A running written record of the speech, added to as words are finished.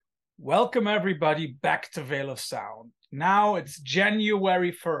Welcome, everybody, back to Veil of Sound. Now it's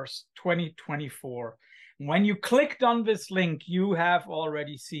January 1st, 2024. When you clicked on this link, you have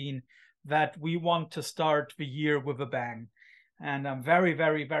already seen that we want to start the year with a bang. And I'm very,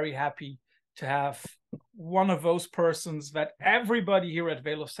 very, very happy to have one of those persons that everybody here at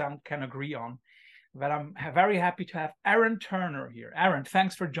Veil of Sound can agree on. That I'm very happy to have Aaron Turner here. Aaron,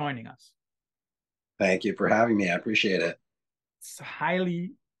 thanks for joining us. Thank you for having me. I appreciate it. It's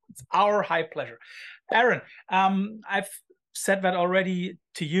our high pleasure. Aaron, I've said that already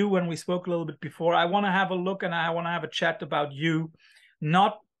to you when we spoke a little bit before. I want to have a look and I want to have a chat about you,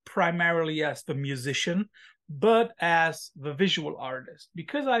 not primarily as the musician, but as the visual artist,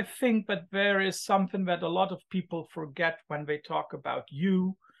 because I think that there is something that a lot of people forget when they talk about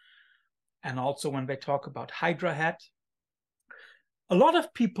you and also when they talk about HydraHead. A lot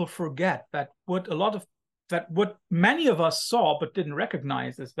of people forget that what many of us saw but didn't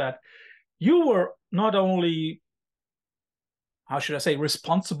recognize is that you were not only, how should I say,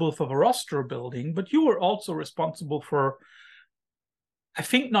 responsible for the roster building, but you were also responsible for, I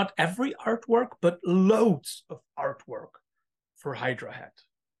think, not every artwork, but loads of artwork for HydraHead.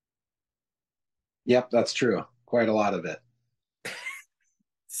 Yep, that's true. Quite a lot of it.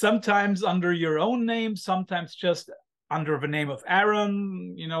 Sometimes under your own name, sometimes just under the name of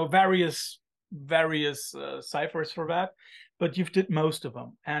Aaron, various ciphers for that, but you've did most of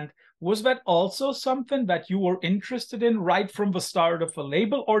them. And was that also something that you were interested in right from the start of the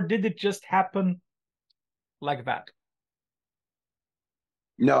label, or did it just happen like that?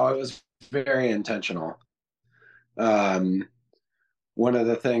 No, it was very intentional. One of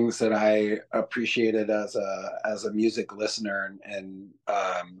the things that I appreciated as a music listener, and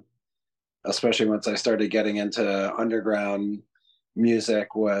especially once I started getting into underground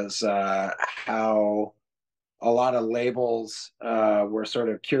music, was how a lot of labels were sort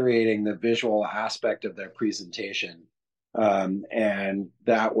of curating the visual aspect of their presentation. And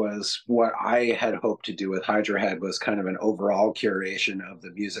that was what I had hoped to do with HydraHead, was kind of an overall curation of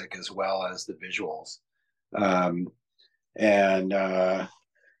the music as well as the visuals. And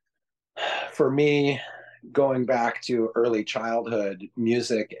for me, going back to early childhood,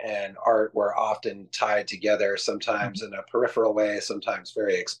 music and art were often tied together, sometimes in a peripheral way, sometimes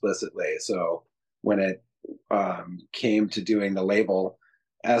very explicitly. So when it came to doing the label,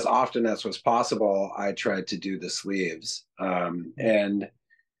 as often as was possible, I tried to do the sleeves. I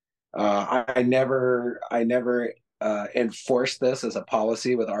never enforced this as a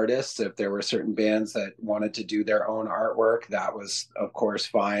policy with artists. If there were certain bands that wanted to do their own artwork, that was, of course,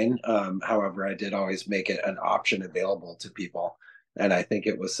 fine. However, I did always make it an option available to people. And I think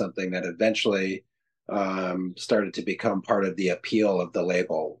it was something that eventually started to become part of the appeal of the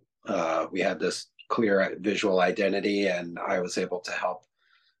label. We had this clear visual identity, and I was able to help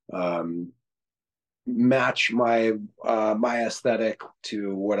match my aesthetic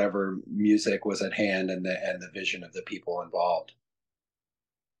to whatever music was at hand, and the vision of the people involved.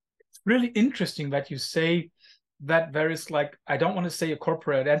 It's really interesting that you say that there is, like, I don't want to say a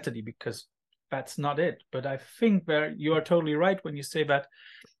corporate identity because that's not it, but I think that you are totally right when you say that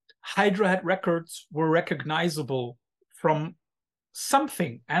HydraHead Records were recognizable from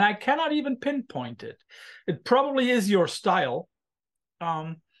something, and I cannot even pinpoint it. It probably is your style.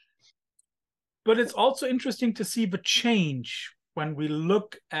 But it's also interesting to see the change when we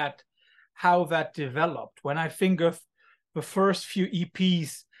look at how that developed. When I think of the first few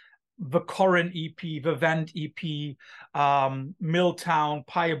EPs, the Corin EP, the Vent EP, Milltown,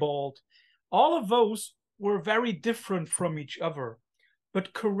 Piebald, all of those were very different from each other.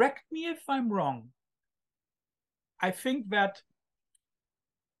 But correct me if I'm wrong. I think that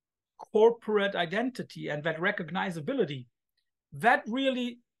corporate identity and that recognizability, that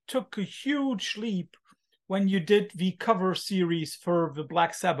really took a huge leap when you did the cover series for the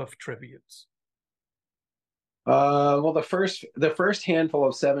Black Sabbath tributes. Well, the first handful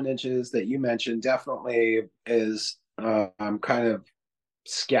of 7 inches that you mentioned definitely is kind of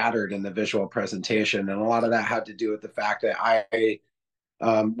scattered in the visual presentation, and a lot of that had to do with the fact that I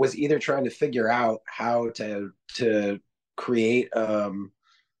was either trying to figure out how to create a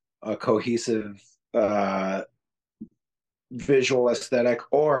cohesive visual aesthetic,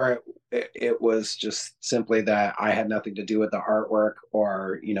 or it was just simply that I had nothing to do with the artwork,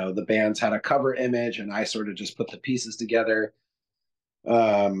 or the bands had a cover image and I sort of just put the pieces together.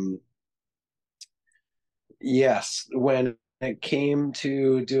 Yes, when it came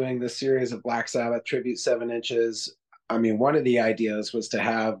to doing the series of Black Sabbath tribute 7 inches, I mean, one of the ideas was to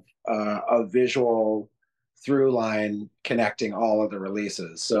have a visual through line connecting all of the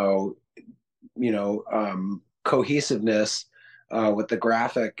releases. So cohesiveness with the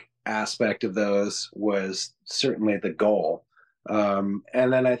graphic aspect of those was certainly the goal. And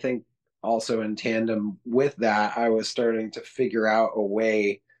then I think also in tandem with that, I was starting to figure out a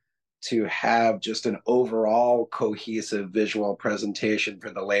way to have just an overall cohesive visual presentation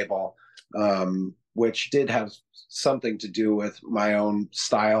for the label, which did have something to do with my own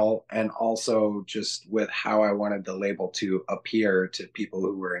style and also just with how I wanted the label to appear to people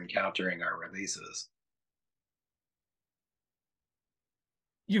who were encountering our releases.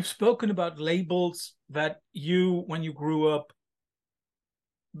 You've spoken about labels that you, when you grew up,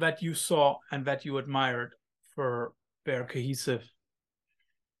 that you saw and that you admired for their cohesive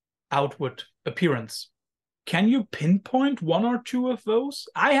outward appearance. Can you pinpoint one or two of those?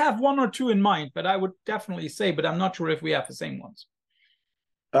 I have one or two in mind, but I would definitely say, but I'm not sure if we have the same ones.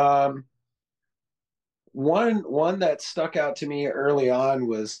 Um, one that stuck out to me early on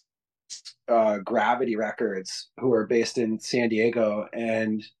was Gravity Records, who are based in San Diego,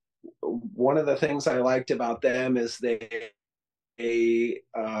 and one of the things I liked about them is they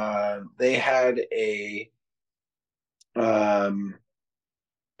had um,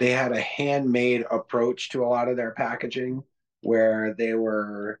 they had a handmade approach to a lot of their packaging, where they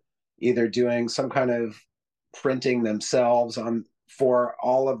were either doing some kind of printing themselves on for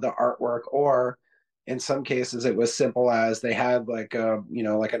all of the artwork, or in some cases it was simple as they had like a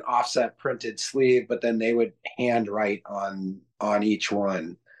like an offset printed sleeve, but then they would hand write on each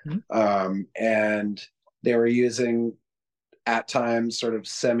one. Mm-hmm. And they were using at times sort of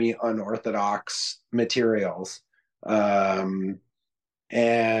semi unorthodox materials.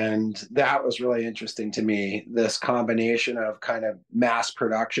 And that was really interesting to me, this combination of kind of mass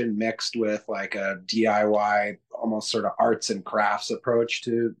production mixed with like a DIY, almost sort of arts and crafts approach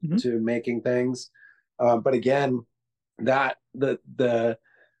to making things. But again, that the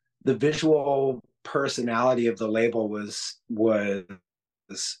visual personality of the label was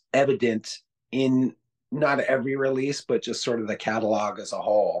evident in not every release, but just sort of the catalog as a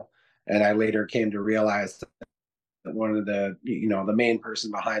whole. And I later came to realize that one of the main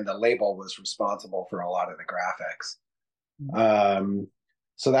person behind the label was responsible for a lot of the graphics.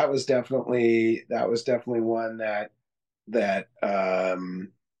 So that was definitely one that that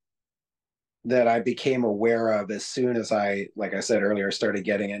I became aware of as soon as I, like I said earlier, started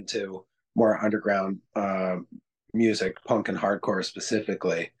getting into more underground music, punk and hardcore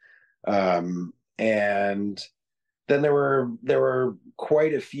specifically. And then there were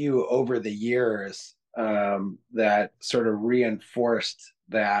quite a few over the years that sort of reinforced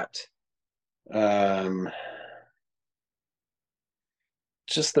that,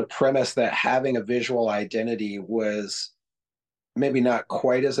 just the premise that having a visual identity was maybe not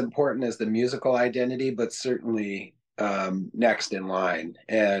quite as important as the musical identity, but certainly next in line.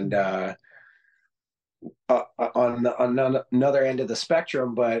 And on another end of the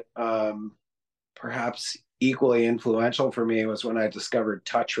spectrum, but perhaps equally influential for me, was when I discovered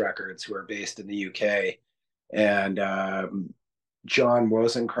Touch Records, who are based in the UK. And John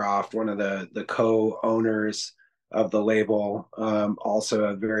Wozencroft, one of the co-owners of the label, also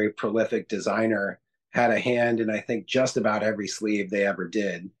a very prolific designer, had a hand in, I think, just about every sleeve they ever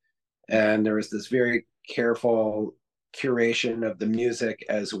did. And there was this very careful curation of the music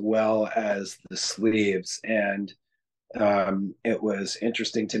as well as the sleeves. And it was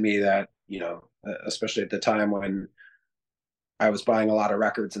interesting to me that, especially at the time when I was buying a lot of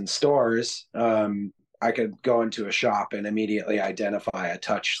records in stores, I could go into a shop and immediately identify a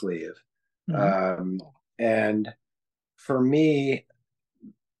Touch sleeve. And for me,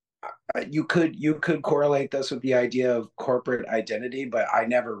 you could correlate this with the idea of corporate identity, but I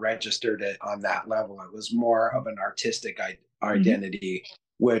never registered it on that level. It was more of an artistic identity,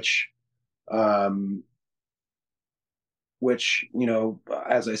 which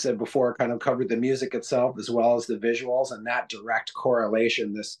as I said before, kind of covered the music itself as well as the visuals, and that direct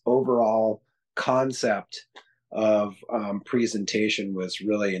correlation, this overall concept of presentation, was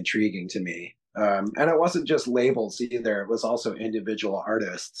really intriguing to me. And it wasn't just labels either; it was also individual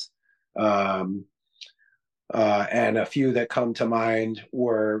artists. And a few that come to mind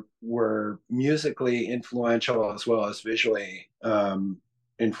were musically influential as well as visually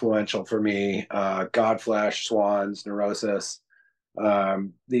influential for me. Godflesh, Swans, Neurosis,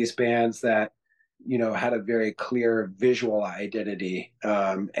 these bands that had a very clear visual identity,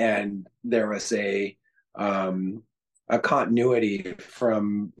 and there was a continuity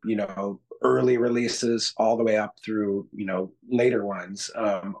from early releases all the way up through later ones,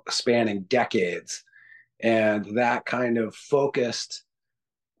 spanning decades. And that kind of focused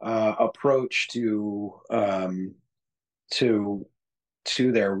approach to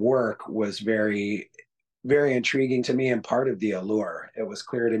their work was very very intriguing to me and part of the allure. It was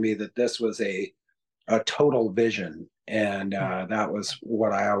clear to me that this was a total vision, and that was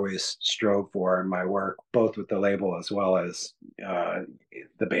what I always strove for in my work, both with the label as well as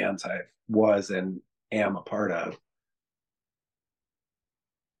the bands I was and am a part of.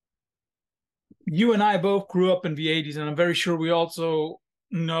 You and I both grew up in the 80s, and I'm very sure we also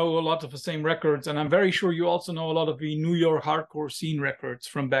know a lot of the same records. And I'm very sure you also know a lot of the New York hardcore scene records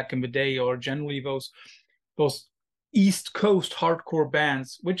from back in the day, or generally those East Coast hardcore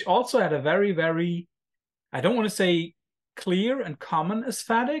bands, which also had a very, very, I don't want to say clear and common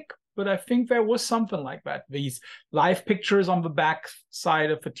aesthetic, but I think there was something like that. These live pictures on the back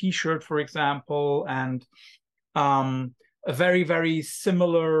side of a t-shirt, for example, and a very, very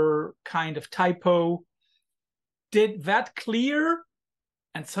similar kind of typo. Did that clear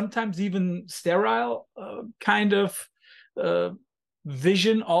and sometimes even sterile kind of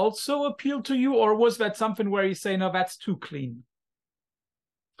vision also appeal to you? Or was that something where you say, no, that's too clean?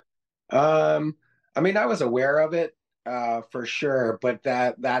 I mean, I was aware of it for sure, but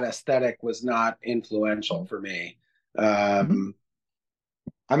that aesthetic was not influential for me.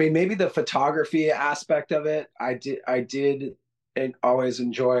 I mean, maybe the photography aspect of it, I did always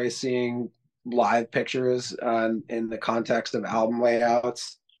enjoy seeing live pictures in the context of album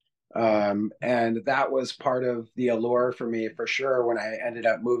layouts. And that was part of the allure for me for sure when I ended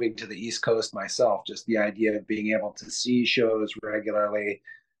up moving to the East Coast myself, just the idea of being able to see shows regularly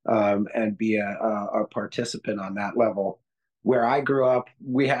and be a participant on that level. Where I grew up,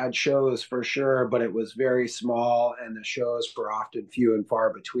 we had shows for sure, but it was very small and the shows were often few and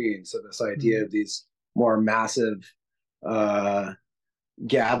far between. So this idea of these more massive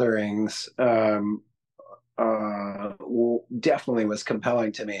gatherings definitely was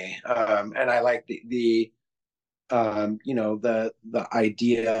compelling to me. And I like the you know, the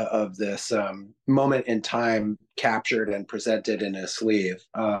idea of this moment in time captured and presented in a sleeve.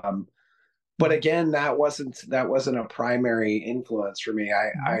 But again, that wasn't a primary influence for me.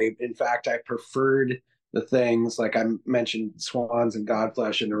 I in fact, I preferred the things like I mentioned, Swans and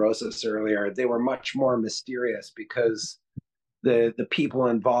Godflesh and Neurosis earlier. They were much more mysterious because the people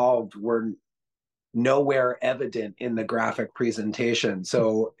involved were nowhere evident in the graphic presentation.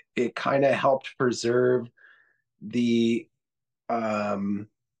 So it kind of helped preserve the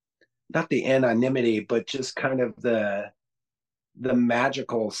not the anonymity, but just kind of the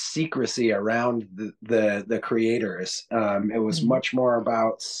magical secrecy around the creators. It was much more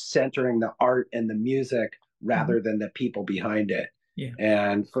about centering the art and the music rather than the people behind it. Yeah.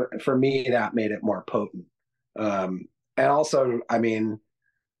 And for me, that made it more potent. And also, I mean,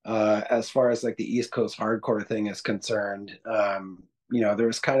 as far as like the East Coast hardcore thing is concerned, you know, there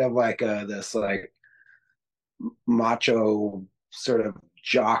was kind of like this like macho sort of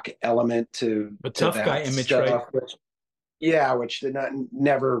jock element to tough that guy image, stuff, right? which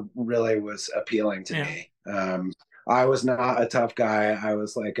never really was appealing to me. I was not a tough guy. I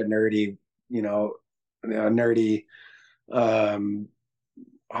was like a nerdy, you know, a nerdy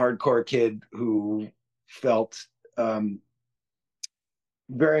hardcore kid who felt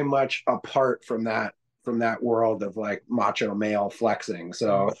very much apart from that world of like macho male flexing.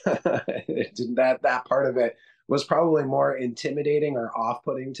 So that part of it was probably more intimidating or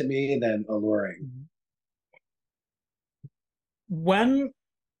off-putting to me than alluring. When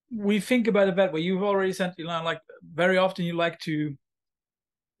we think about it that way, you've already said, you know, like very often you like to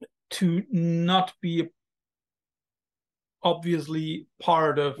not be obviously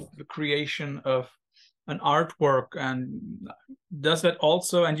part of the creation of an artwork. And does that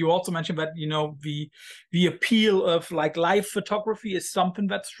also, and you also mentioned that, you know, the appeal of like live photography is something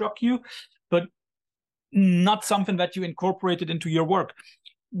that struck you, but not something that you incorporated into your work.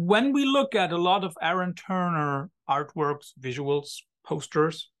 When we look at a lot of Aaron Turner artworks, visuals,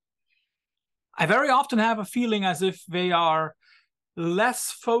 posters, I very often have a feeling as if they are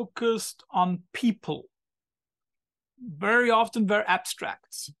less focused on people. Very often they're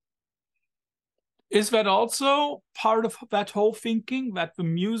abstracts. Is that also part of that whole thinking, that the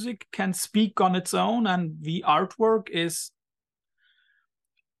music can speak on its own and the artwork is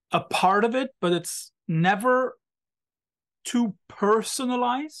a part of it, but it's never too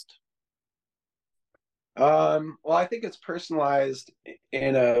personalized? Well, I think it's personalized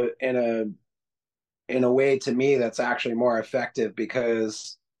in a way to me that's actually more effective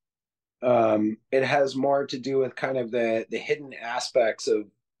because it has more to do with kind of the hidden aspects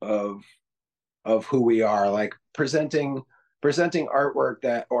of who we are, like presenting artwork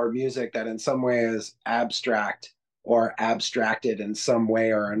that or music that in some way is abstract or abstracted in some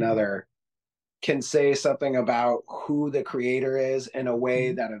way or another can say something about who the creator is in a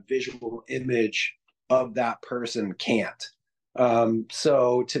way that a visual image of that person can't.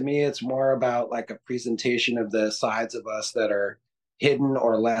 So to me, it's more about like a presentation of the sides of us that are hidden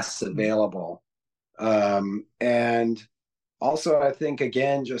or less available. And also, I think,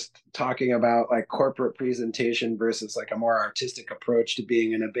 again, just talking about like corporate presentation versus like a more artistic approach to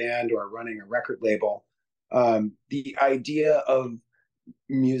being in a band or running a record label. The idea of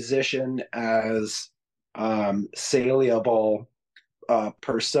musician as saleable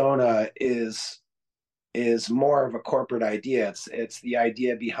persona is more of a corporate idea. It's the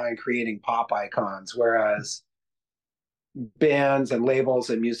idea behind creating pop icons, whereas bands and labels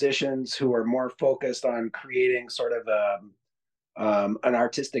and musicians who are more focused on creating sort of an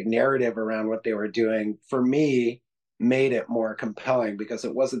artistic narrative around what they were doing, for me, made it more compelling because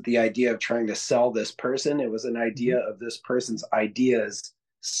it wasn't the idea of trying to sell this person. It was an idea of this person's ideas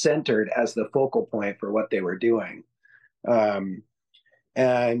centered as the focal point for what they were doing.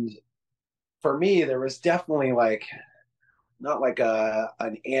 And for me, there was definitely like not like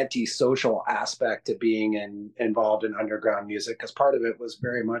an anti-social aspect to being involved in underground music, because part of it was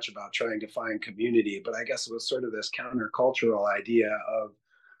very much about trying to find community, but I guess it was sort of this countercultural idea of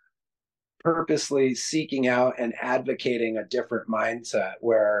purposely seeking out and advocating a different mindset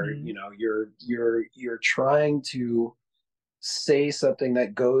where you're trying to say something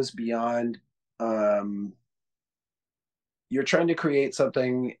that goes beyond you're trying to create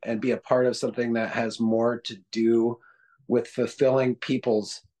something and be a part of something that has more to do with fulfilling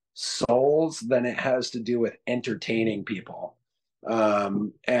people's souls than it has to do with entertaining people.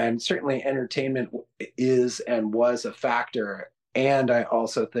 And certainly entertainment is and was a factor. And I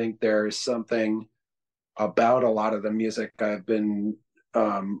also think there's something about a lot of the music I've been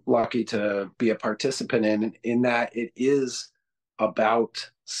lucky to be a participant in that it is about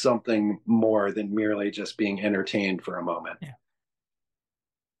something more than merely just being entertained for a moment. Yeah.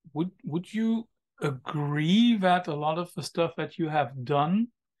 Would you agree that a lot of the stuff that you have done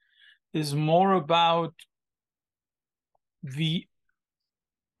is more about the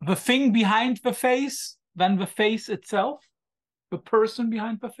thing behind the face than the face itself, the person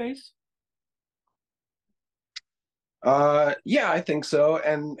behind the face? Yeah, I think so.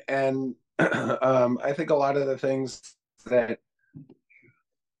 And I think a lot of the things that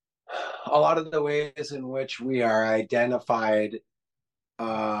a lot of the ways in which we are identified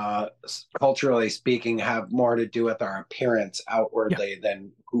culturally speaking have more to do with our appearance outwardly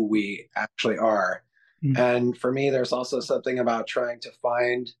than who we actually are. And for me, there's also something about trying to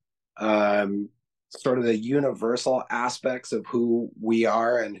find sort of the universal aspects of who we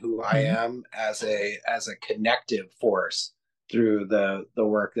are and who I am as a connective force through the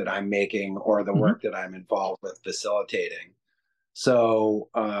work that I'm making or the work that I'm involved with facilitating. So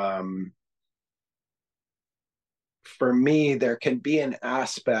for me, there can be an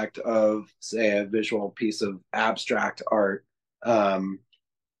aspect of, say, a visual piece of abstract art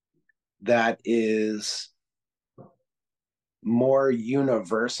that is more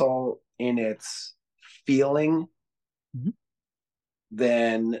universal in its feeling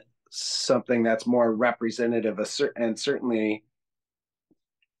than something that's more representative of and certainly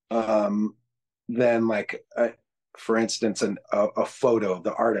than like for instance a photo of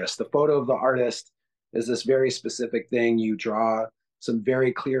the artist. The photo of the artist is this very specific thing. You draw some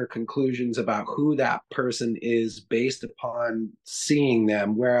very clear conclusions about who that person is based upon seeing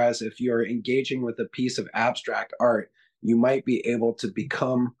them, whereas if you're engaging with a piece of abstract art, you might be able to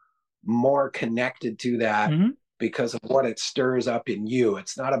become more connected to that because of what it stirs up in you.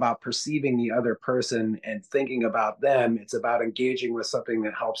 It's not about perceiving the other person and thinking about them. It's about engaging with something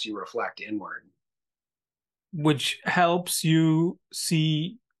that helps you reflect inward. Which helps you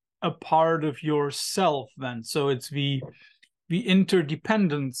see a part of yourself then. So it's the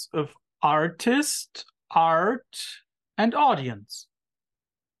interdependence of artist, art, and audience.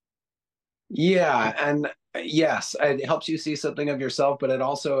 Yeah, and yes, it helps you see something of yourself, but it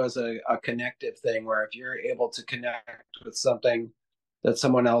also is a connective thing where if you're able to connect with something that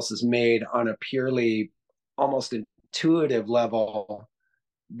someone else has made on a purely almost intuitive level,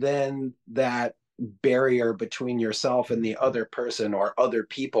 then that barrier between yourself and the other person or other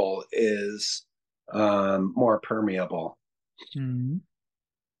people is more permeable.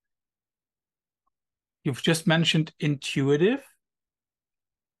 You've just mentioned intuitive.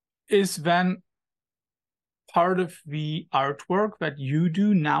 Is then part of the artwork that you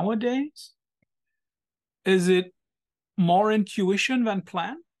do nowadays? Is it more intuition than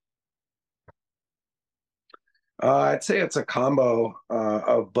plan? I'd say it's a combo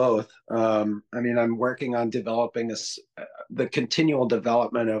of both. I mean, I'm working on developing the continual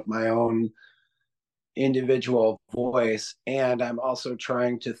development of my own individual voice, and I'm also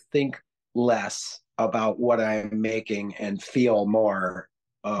trying to think less about what I'm making and feel more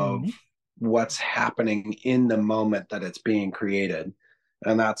of what's happening in the moment that it's being created.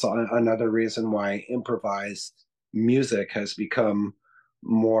 And that's another reason why improvised music has become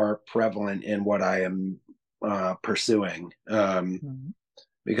more prevalent in what I am pursuing.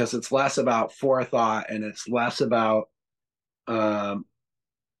 Because it's less about forethought and it's less about um,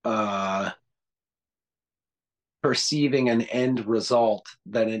 uh, perceiving an end result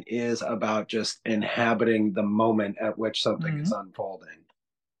than it is about just inhabiting the moment at which something is unfolding.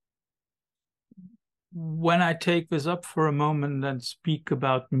 When I take this up for a moment and speak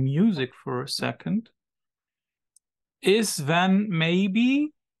about music for a second, is then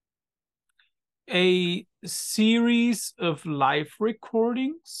maybe a series of live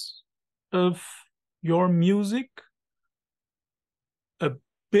recordings of your music a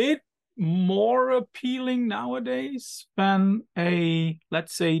bit more appealing nowadays than a,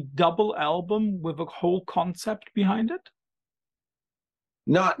 let's say, double album with a whole concept behind it?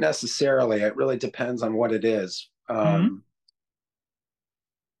 Not necessarily. It really depends on what it is. I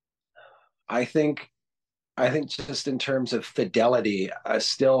think just in terms of fidelity,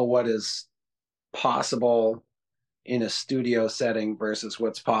 still what is possible in a studio setting versus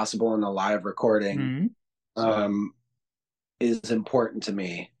what's possible in a live recording is important to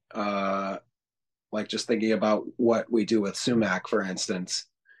me. Like just thinking about what we do with Sumac, for instance.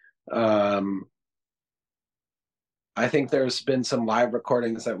 I think there's been some live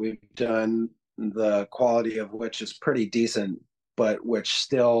recordings that we've done, the quality of which is pretty decent, but which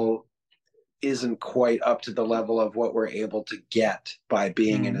still isn't quite up to the level of what we're able to get by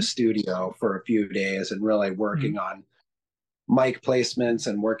being in a studio for a few days and really working on mic placements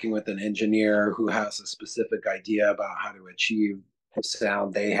and working with an engineer who has a specific idea about how to achieve the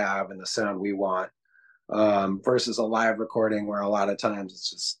sound they have and the sound we want, versus a live recording where a lot of times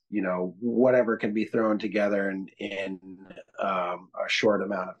it's just, you know, whatever can be thrown together in a short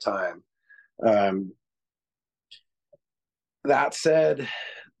amount of time. That said,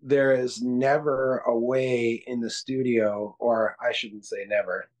 there is never a way in the studio, or I shouldn't say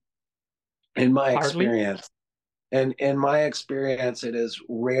never, in my experience, and in my experience, it is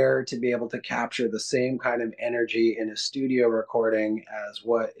rare to be able to capture the same kind of energy in a studio recording as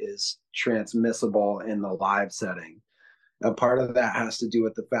what is transmissible in the live setting. A part of that has to do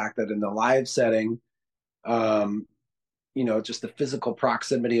with the fact that in the live setting, you know, just the physical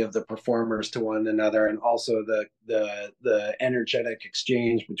proximity of the performers to one another, and also the energetic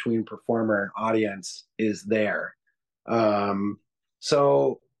exchange between performer and audience is there.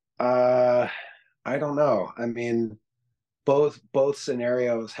 So I don't know. I mean, both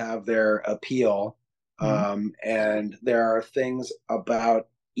scenarios have their appeal, and there are things about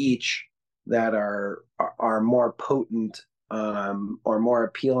each that are more potent or more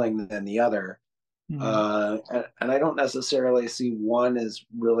appealing than the other. And I don't necessarily see one as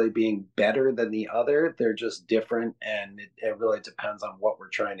really being better than the other. They're just different, and it really depends on what we're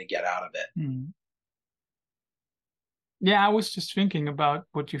trying to get out of it. Yeah, I was just thinking about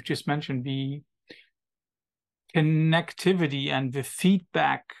what you've just mentioned, the connectivity and the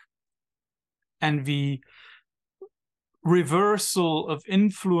feedback and the reversal of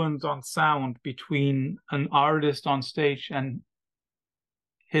influence on sound between an artist on stage and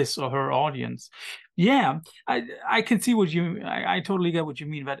his or her audience. Yeah, I can see what you, I totally get what you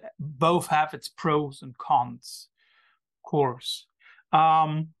mean, that both have its pros and cons, of course.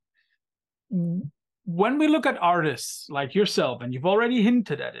 When we look at artists like yourself, and you've already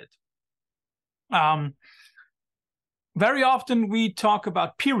hinted at it, very often we talk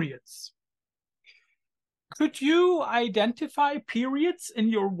about periods. Could you identify periods in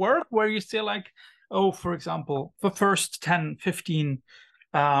your work where you say like, oh, for example, the first 10, 15,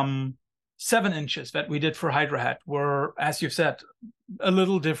 7 inches that we did for HydraHead were, as you said, a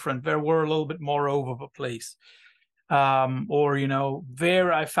little different. There were a little bit more over the place. Or, you know,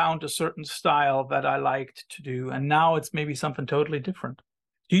 there I found a certain style that I liked to do, and now it's maybe something totally different.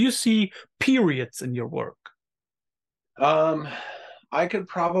 Do you see periods in your work? I could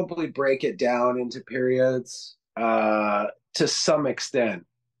probably break it down into periods to some extent.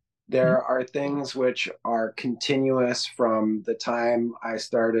 There are things which are continuous from the time I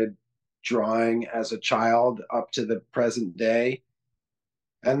started drawing as a child up to the present day.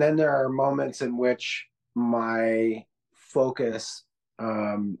 And then there are moments in which my focus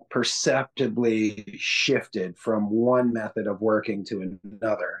perceptibly shifted from one method of working to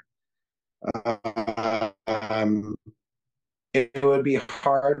another. It would be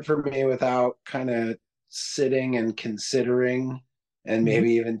hard for me without kind of sitting and considering and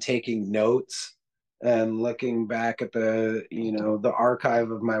maybe even taking notes and looking back at the, the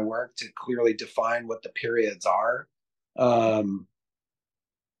archive of my work to clearly define what the periods are. Um,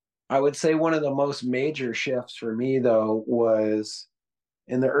 I would say one of the most major shifts for me, though, was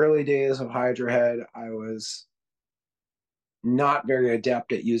in the early days of HydraHead. I was not very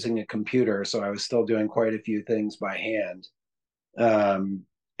adept at using a computer, so I was still doing quite a few things by hand.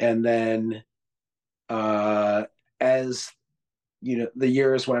 And then uh, as the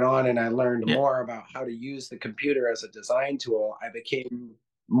years went on and I learned Yeah. more about how to use the computer as a design tool, I became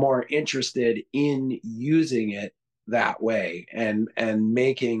more interested in using it that way, and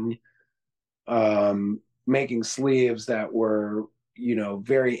making sleeves that were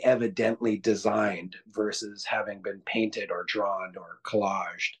very evidently designed versus having been painted or drawn or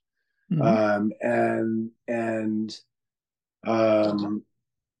collaged. Mm-hmm. And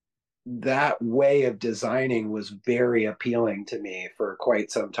that way of designing was very appealing to me for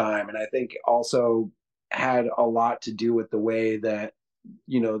quite some time, and I think also had a lot to do with the way that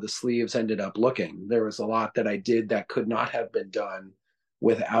the sleeves ended up looking. There was a lot that I did that could not have been done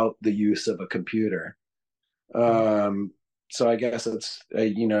without the use of a computer. um so I guess it's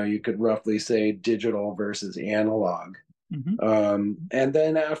you could roughly say digital versus analog. Mm-hmm. And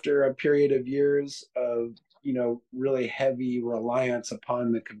then after a period of years of really heavy reliance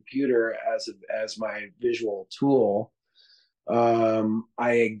upon the computer as my visual tool,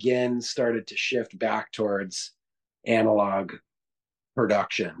 I again started to shift back towards analog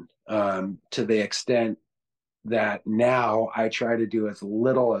production, to the extent that now I try to do as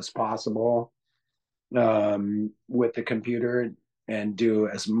little as possible with the computer, and do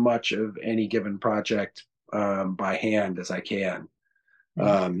as much of any given project by hand as I can. Um,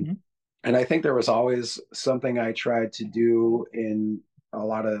 Mm-hmm. and I think there was always something I tried to do in a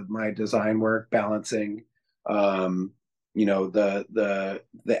lot of my design work, balancing, the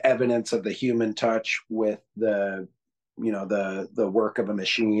evidence of the human touch with the work of a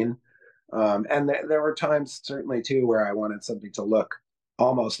machine. And there were times certainly too where I wanted something to look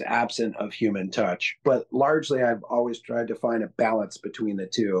almost absent of human touch, but largely I've always tried to find a balance between the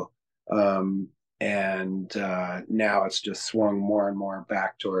two. Um, and now it's just swung more and more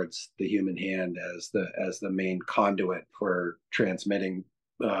back towards the human hand as the main conduit for transmitting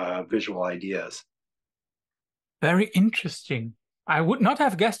visual ideas. Very interesting. I would not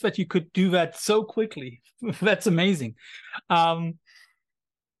have guessed that you could do that so quickly. That's amazing. Um,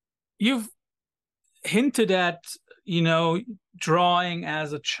 you've hinted at, drawing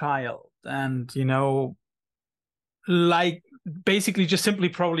as a child and, like basically just simply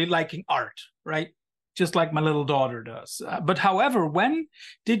probably liking art, right? Just like my little daughter does. But however, when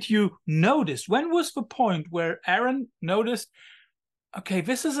did you notice? When was the point where Aaron noticed, okay,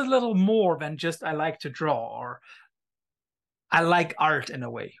 this is a little more than just I like to draw or I like art in a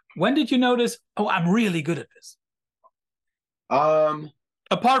way? When did you notice, oh, I'm really good at this? Um,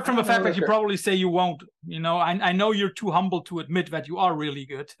 Apart I from the don't fact know that that you there. probably say you won't, I know you're too humble to admit that you are really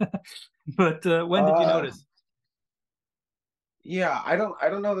good. But when did you Uh, notice? yeah, I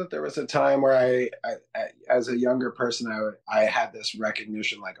don't know that there was a time where as a younger person, I had this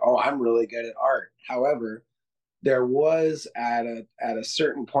recognition like, oh, I'm really good at art. However, there was at a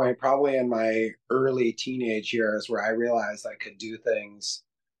certain point, probably in my early teenage years, where I realized I could do things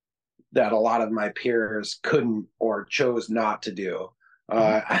that a lot of my peers couldn't or chose not to do.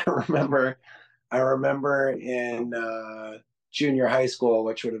 Mhm. I remember in junior high school,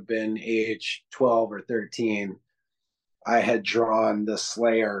 which would have been age 12 or 13, I had drawn the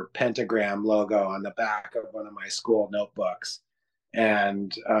Slayer pentagram logo on the back of one of my school notebooks.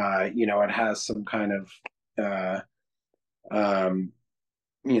 And, it has some kind of, uh, um,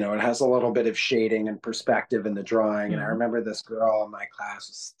 it has a little bit of shading and perspective in the drawing. And I Mhm. remember this girl in my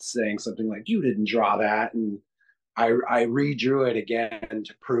class saying something like, "You didn't draw that." And I redrew it again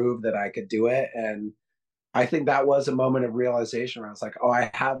to prove that I could do it. And I think that was a moment of realization where I was like, oh, I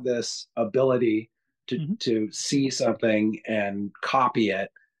have this ability Mhm. to see something and copy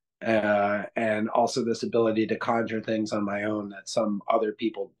it. And also this ability to conjure things on my own that some other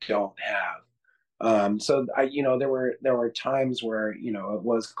people don't have. So there were times where it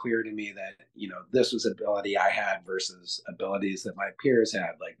was clear to me that this was ability I had versus abilities that my peers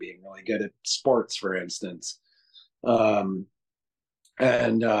had, like being really good at sports, for instance. Um,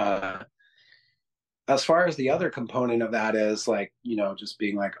 and As far as the other component of that is like just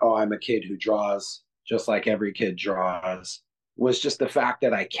being like, oh, I'm a kid who draws just like every kid draws, was just the fact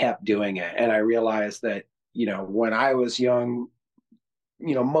that I kept doing it, and I realized that when I was young,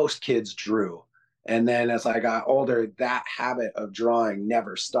 most kids drew. And then as I got older, that habit of drawing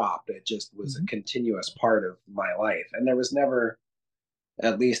never stopped. It just was a Mhm. continuous part of my life. And there was never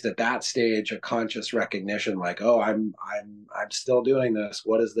at least at that stage, a conscious recognition, like, oh, I'm still doing this.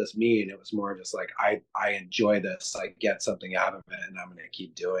 What does this mean? It was more just like, I enjoy this. I get something out of it, and I'm going to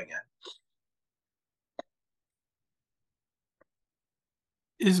keep doing it.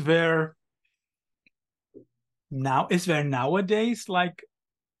 Is there nowadays like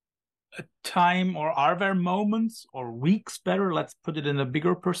a time, or are there moments or weeks, better, let's put it in a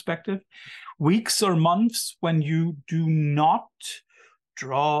bigger perspective, weeks or months when you do not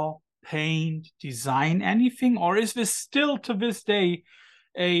draw, paint, design anything? Or is this still to this day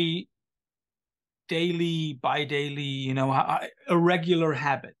a daily, bi-daily, a regular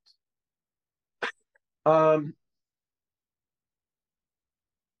habit? Um,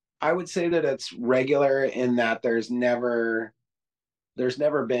 I would say that it's regular in that there's never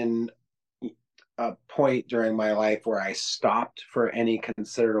been a point during my life where I stopped for any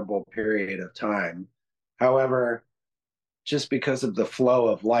considerable period of time. However, just because of the flow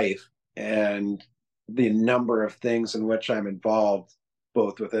of life and the number of things in which I'm involved,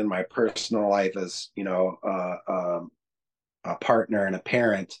 both within my personal life as, a partner and a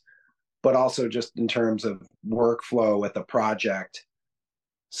parent, but also just in terms of workflow with a project.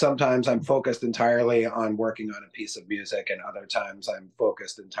 Sometimes I'm focused entirely on working on a piece of music, and other times I'm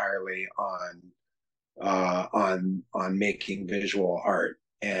focused entirely on making visual art.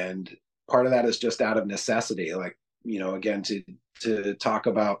 And part of that is just out of necessity. Like, again, to talk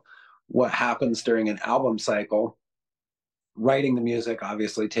about what happens during an album cycle, writing the music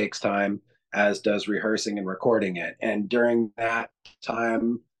obviously takes time, as does rehearsing and recording it. And during that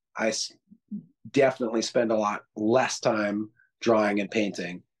time, I definitely spend a lot less time drawing and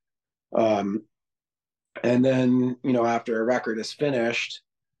painting. Um, and then, after a record is finished,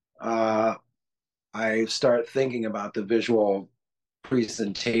 uh, I start thinking about the visual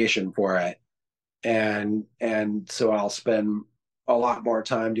presentation for it. And so I'll spend a lot more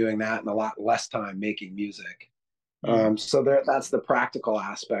time doing that and a lot less time making music. So that's the practical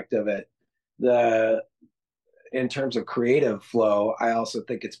aspect of it. The In terms of creative flow, I also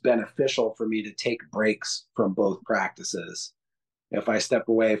think it's beneficial for me to take breaks from both practices. If I step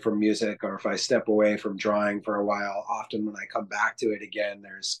away from music or if I step away from drawing for a while, often when I come back to it again,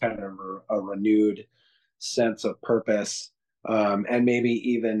 there's kind of a renewed sense of purpose, and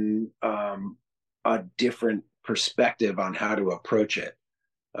maybe even a different perspective on how to approach it.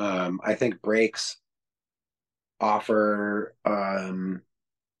 I think breaks offer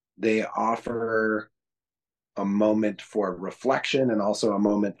they offer a moment for reflection and also a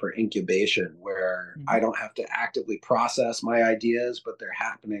moment for incubation, where I don't have to actively process my ideas, but they're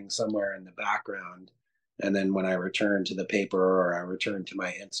happening somewhere in the background. And then when I return to the paper or I return to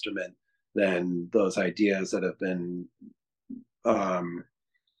my instrument, then those ideas that have been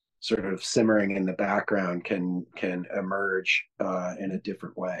sort of simmering in the background can emerge in a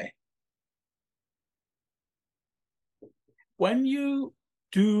different way. When you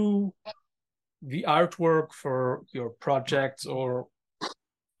do the artwork for your projects or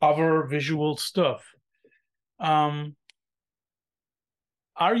other visual stuff, are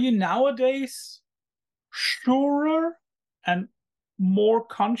you nowadays surer and more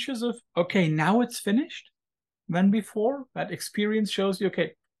conscious of, okay, now it's finished, than before? That experience shows you,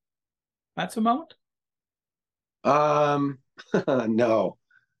 okay, that's a moment? No.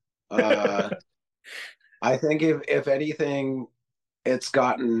 I think if anything, it's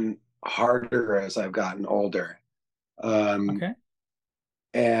gotten harder as I've gotten older. Okay.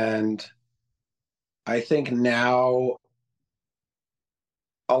 And I think now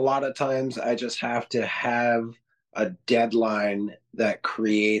a lot of times I just have to have a deadline that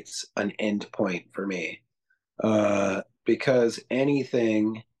creates an end point for me. Because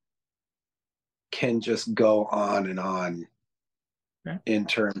anything can just go on and on in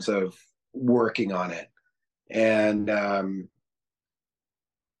terms of working on it. And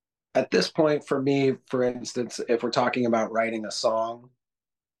at this point, for me, for instance, if we're talking about writing a song,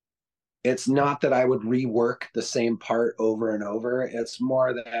 it's not that I would rework the same part over and over. It's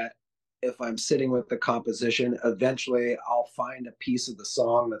more that if I'm sitting with the composition, eventually I'll find a piece of the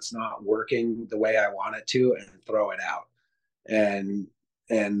song that's not working the way I want it to and throw it out and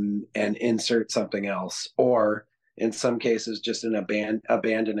and insert something else, or in some cases just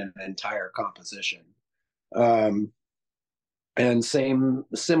abandon an entire composition. Um, and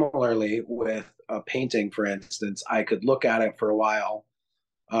similarly with a painting, for instance, I could look at it for a while,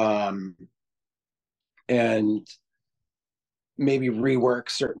 um, and maybe rework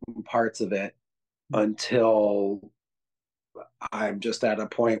certain parts of it until I'm just at a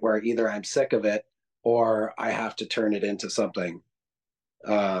point where either I'm sick of it or I have to turn it into something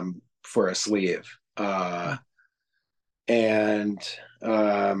for a sleeve. and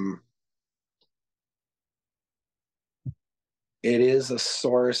it is a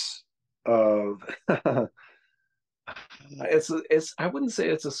source of it's I wouldn't say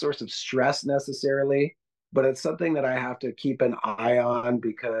it's a source of stress necessarily, but it's something that I have to keep an eye on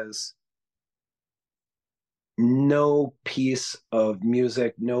because no piece of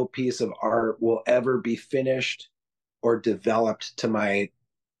music, no piece of art will ever be finished or developed to my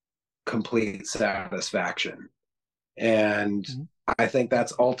complete satisfaction. And I think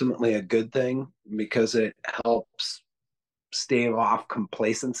that's ultimately a good thing because it helps stave off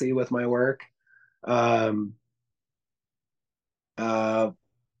complacency with my work. Um, uh,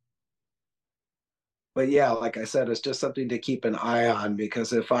 but yeah, like I said, it's just something to keep an eye on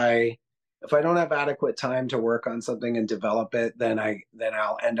because if I don't have adequate time to work on something and develop it, then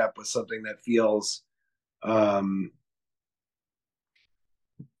I'll end up with something um,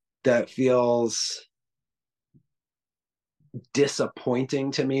 that feels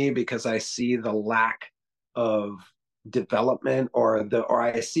disappointing to me because I see the lack of development or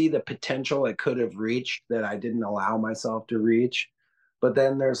I see the potential it could have reached that I didn't allow myself to reach. But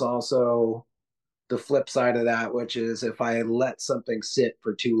then there's also the flip side of that, which is if I let something sit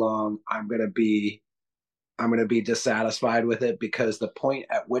for too long, I'm going to be dissatisfied with it because the point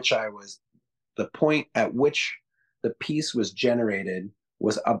at which the piece was generated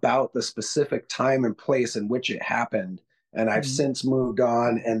was about the specific time and place in which it happened. And I've since moved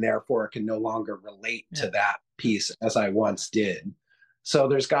on and therefore can no longer relate to that piece as I once did. So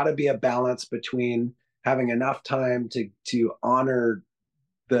there's got to be a balance between having enough time to honor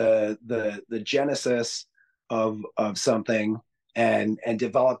the genesis of something and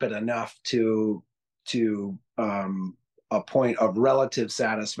develop it enough to a point of relative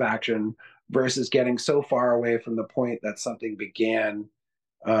satisfaction versus getting so far away from the point that something began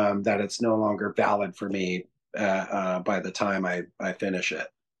that it's no longer valid for me by the time I finish it.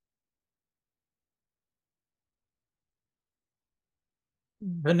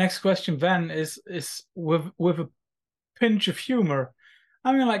 The next question then is with a pinch of humor.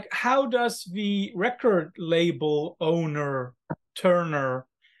 I mean, like, how does the record label owner Turner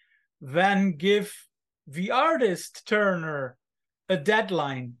then give the artist Turner a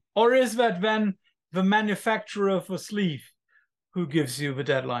deadline? Or is that then the manufacturer of a sleeve who gives you the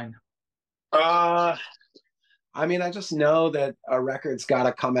deadline? I mean, I just know that a record's got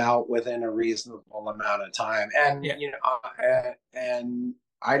to come out within a reasonable amount of time, and and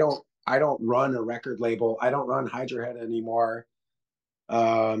I don't run a record label. I don't run HydraHead anymore.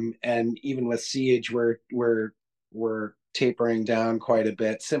 And even with Siege, we're tapering down quite a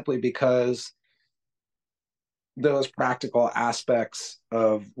bit simply because those practical aspects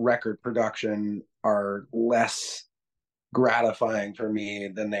of record production are less gratifying for me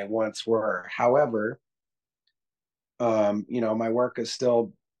than they once were. However, my work is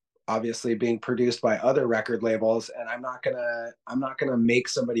still obviously being produced by other record labels, and I'm not gonna make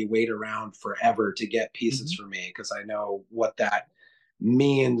somebody wait around forever to get pieces from me because I know what that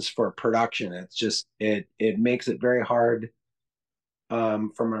means for production. It's just it makes it very hard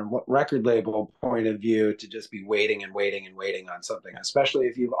from a record label point of view to just be waiting and waiting and waiting on something, especially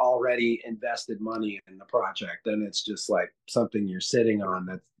if you've already invested money in the project. Then it's just like something you're sitting on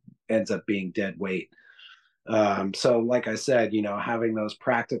that ends up being dead weight. So like I said, having those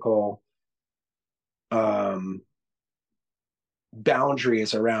practical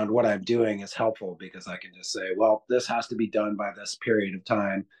boundaries around what I'm doing is helpful because I can just say, well, this has to be done by this period of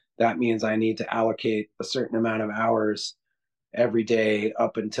time. That means I need to allocate a certain amount of hours every day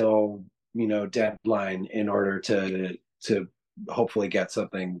up until, deadline in order to hopefully get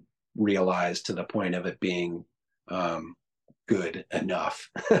something realized to the point of it being good enough.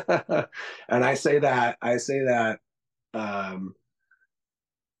 And I say that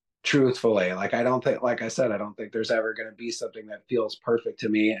truthfully. Like like I said, I don't think there's ever going to be something that feels perfect to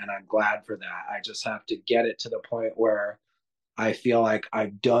me, and I'm glad for that. I just have to get it to the point where I feel like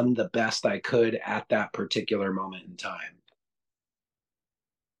I've done the best I could at that particular moment in time.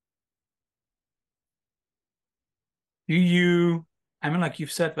 I mean, like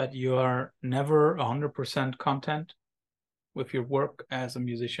you've said that you are never 100% content with your work as a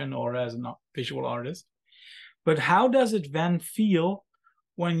musician or as a visual artist. But how does it then feel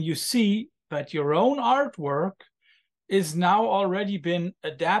when you see that your own artwork is now already been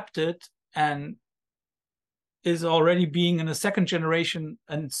adapted and is already being in a second generation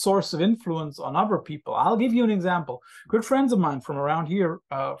and source of influence on other people? I'll give you an example. Good friends of mine from around here,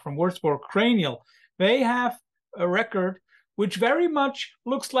 from Würzburg, Cranial, they have a record which very much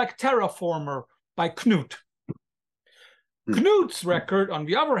looks like Terraformer by Knut. Knut's record, on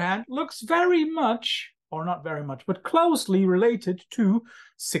the other hand, looks very much or not very much, but closely related to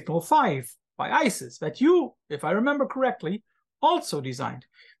Signal 5 by ISIS that you, if I remember correctly, also designed.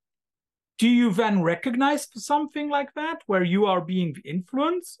 Do you then recognize something like that where you are being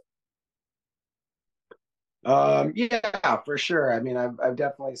influenced? Yeah, for sure. I mean, I've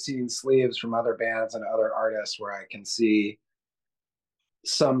definitely seen sleeves from other bands and other artists where I can see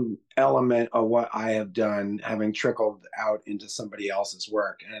some element of what I have done having trickled out into somebody else's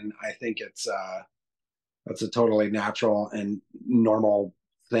work. And I think it's a totally natural and normal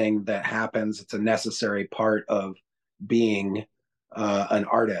thing that happens. It's a necessary part of being an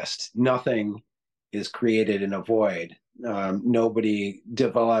artist. Nothing is created in a void. Nobody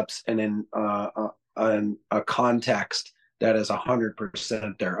develops a context that is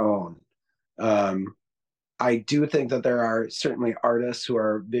 100% their own. I do think that there are certainly artists who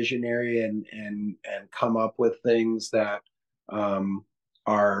are visionary and come up with things that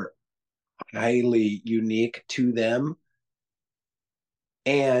are highly unique to them.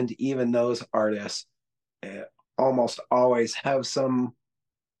 And even those artists almost always have some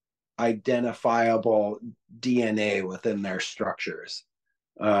identifiable DNA within their structures.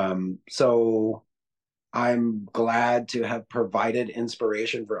 So I'm glad to have provided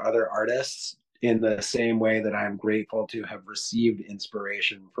inspiration for other artists in the same way that I'm grateful to have received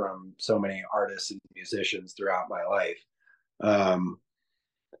inspiration from so many artists and musicians throughout my life.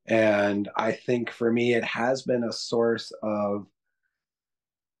 And I think for me, it has been a source of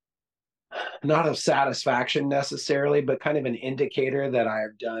not of satisfaction necessarily, but kind of an indicator that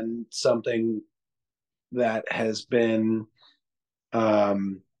I've done something that has been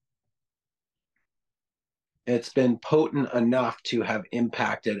it's been potent enough to have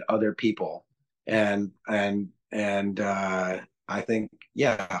impacted other people. And I think,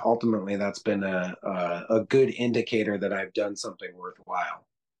 yeah, ultimately that's been a good indicator that I've done something worthwhile.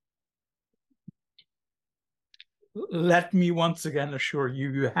 Let me once again assure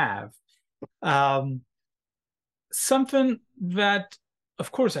you, you have. Um, Something that,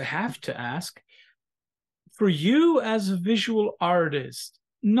 of course, I have to ask, for you as a visual artist,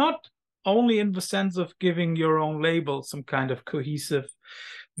 not only in the sense of giving your own label some kind of cohesive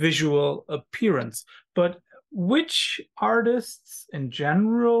visual appearance, but which artists in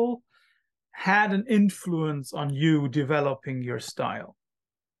general had an influence on you developing your style?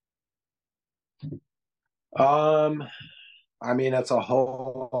 Um, I mean, it's a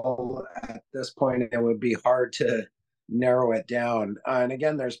whole, at this point, it would be hard to narrow it down. And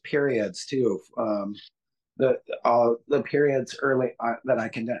again, there's periods too. The periods early that I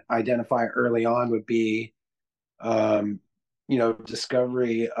can identify early on would be, um,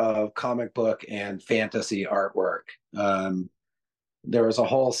 discovery of comic book and fantasy artwork. There was a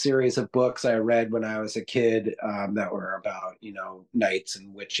whole series of books I read when I was a kid that were about, knights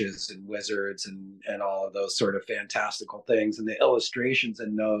and witches and wizards and all of those sort of fantastical things. And the illustrations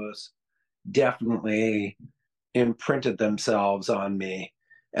in those definitely imprinted themselves on me.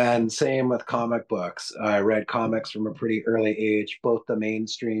 And same with comic books. I read comics from a pretty early age, both the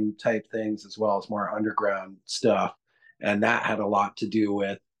mainstream type things as well as more underground stuff. And that had a lot to do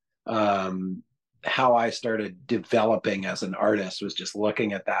with how I started developing as an artist, was just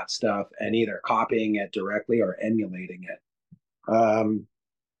looking at that stuff and either copying it directly or emulating it.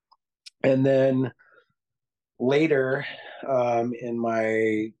 And then later, in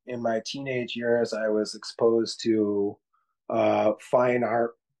my teenage years, I was exposed to fine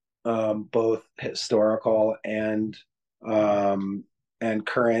art, both historical and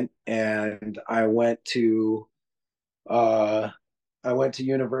current. And uh, I went to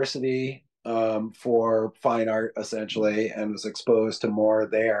university for fine art essentially, and was exposed to more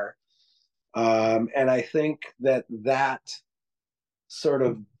there. And I think that sort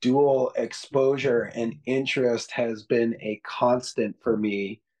of dual exposure and interest has been a constant for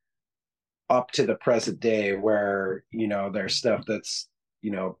me up to the present day, where there's stuff that's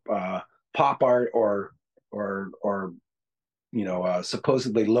pop art or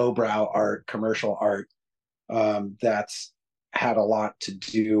supposedly lowbrow art, commercial art, that's had a lot to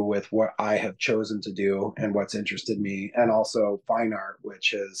do with what I have chosen to do and what's interested me, and also fine art,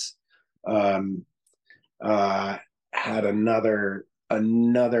 which has um, had another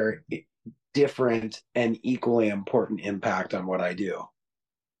different and equally important impact on what I do.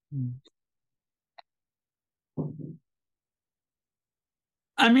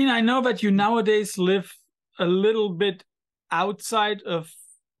 I mean, I know that you nowadays live a little bit outside of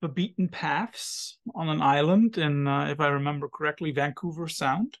the beaten paths on an island in, if I remember correctly, Vancouver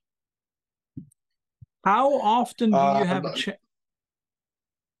Sound. How often do you have a chance?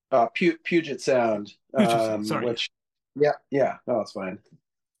 Puget Sound, Sorry. which, yeah, no, it's fine.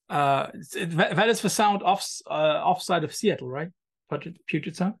 That is the sound offside of Seattle, right?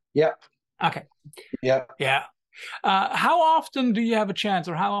 Puget Sound. Yeah. Okay. Yeah. Yeah. How often do you have a chance,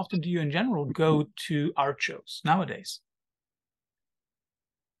 or how often do you in general go to art shows nowadays?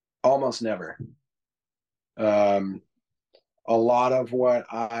 Almost never. Um, a lot of what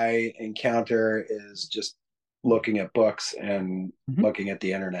I encounter is just looking at books and looking at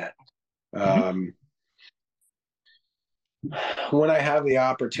the internet. Um, when I have the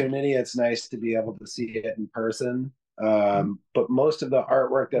opportunity, it's nice to be able to see it in person. But most of the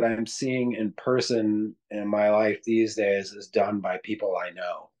artwork that I'm seeing in person in my life these days is done by people I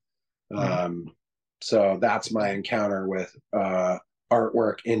know. So that's my encounter with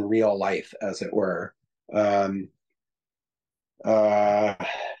artwork in real life, as it were. Um, uh,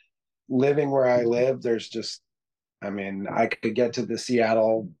 Living where I live, there's just, I mean, I could get to the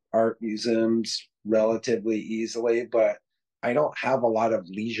Seattle art museums relatively easily, but I don't have a lot of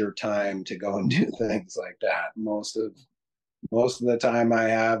leisure time to go and do things like that. Most of the time I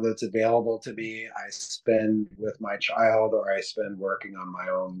have that's available to me, I spend with my child, or I spend working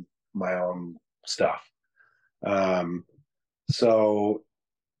on my own stuff. So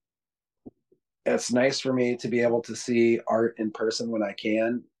it's nice for me to be able to see art in person when I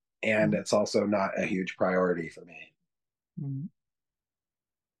can, and it's also not a huge priority for me.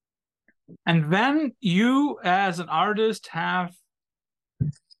 And then you, as an artist, have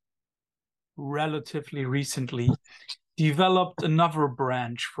relatively recently developed another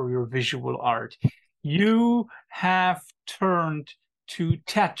branch for your visual art. You have turned to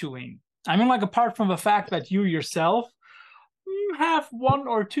tattooing. I mean, like, apart from the fact that you yourself have one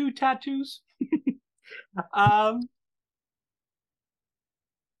or two tattoos,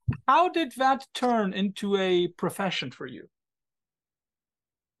 how did that turn into a profession for you?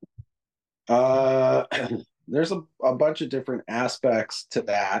 There's a bunch of different aspects to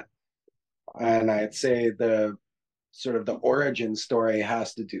that. And I'd say the sort of the origin story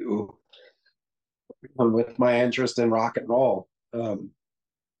has to do with my interest in rock and roll.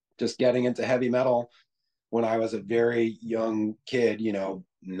 Just getting into heavy metal when I was a very young kid,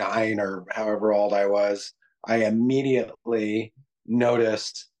 9 or however old I was, I immediately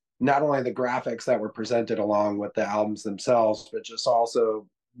noticed not only the graphics that were presented along with the albums themselves, but just also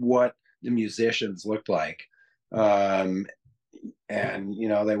what the musicians looked like. And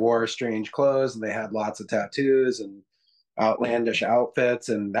they wore strange clothes, and they had lots of tattoos and outlandish outfits,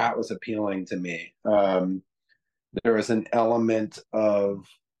 and that was appealing to me. There was an element of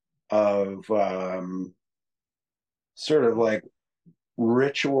sort of like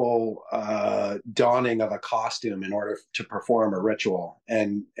ritual donning of a costume in order to perform a ritual,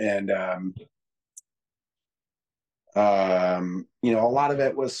 and a lot of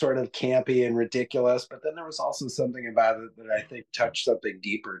it was sort of campy and ridiculous, but then there was also something about it that I think touched something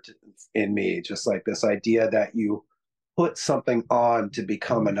deeper in me, just like this idea that you put something on to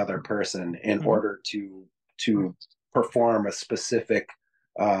become another person in order to perform a specific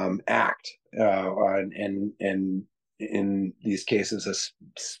act, and in these cases a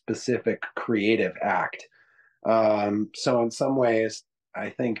specific creative act. So in some ways, I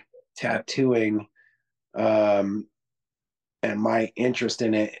think tattooing, and my interest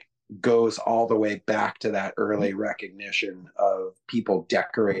in it goes all the way back to that early recognition of people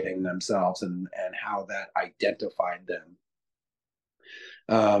decorating themselves and how that identified them.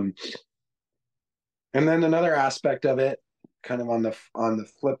 And then another aspect of it, kind of on the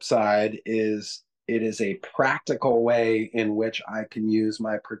flip side, is it is a practical way in which I can use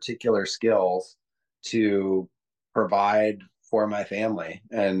my particular skills to provide for my family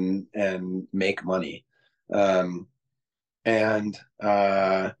and make money. And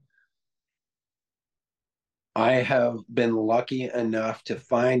I have been lucky enough to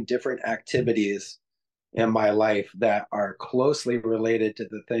find different activities in my life that are closely related to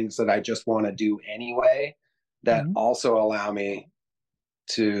the things that I just want to do anyway, that also allow me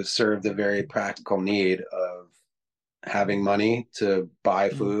to serve the very practical need of having money to buy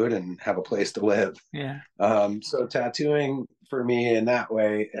food and have a place to live. Yeah. So tattooing for me in that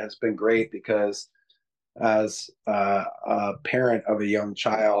way has been great, because as a parent of a young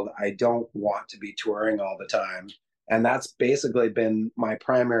child, I don't want to be touring all the time. And that's basically been my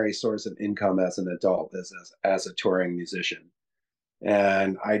primary source of income as an adult, as a touring musician.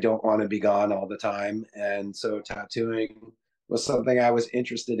 And I don't want to be gone all the time. And so tattooing was something I was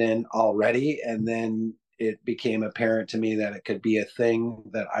interested in already. And then it became apparent to me that it could be a thing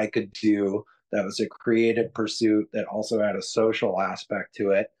that I could do that was a creative pursuit that also had a social aspect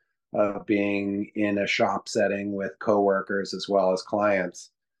to it, of being in a shop setting with coworkers as well as clients,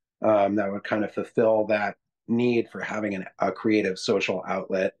 that would kind of fulfill that need for having a creative social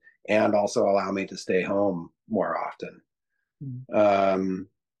outlet, and also allow me to stay home more often. Um,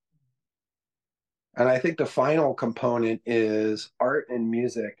 and I think the final component is art and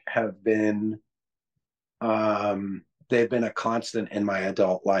music have been, they've been a constant in my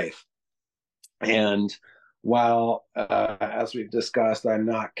adult life. And while, as we've discussed, I'm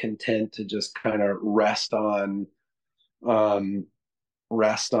not content to just kind of um,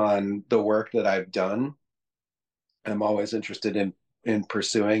 rest on the work that I've done. I'm always interested in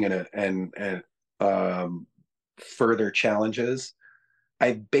pursuing and further challenges.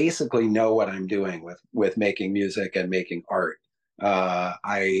 I basically know what I'm doing with making music and making art.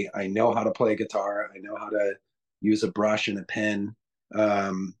 I know how to play guitar. I know how to use a brush and a pen.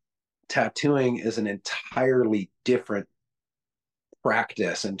 Tattooing is an entirely different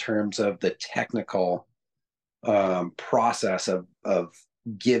practice in terms of the technical process of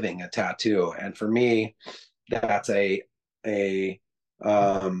giving a tattoo. And for me, that's a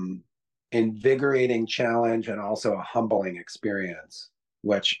invigorating challenge and also a humbling experience,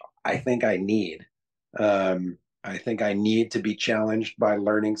 which I think I need. I think I need to be challenged by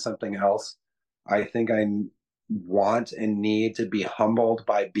learning something else. I think I want and need to be humbled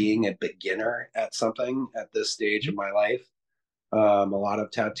by being a beginner at something at this stage of my life. A lot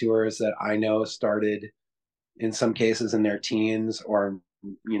of tattooers that I know started in some cases in their teens or,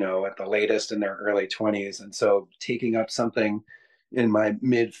 at the latest in their early 20s. And so taking up something in my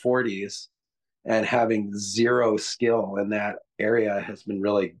mid 40s and having zero skill in that area has been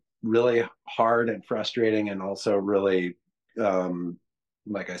really, really hard and frustrating, and also really,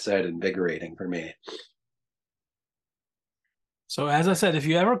 like I said, invigorating for me. So as I said, if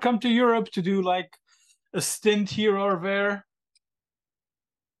you ever come to Europe to do like a stint here or there,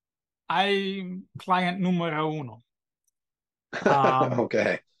 I'm client numero uno.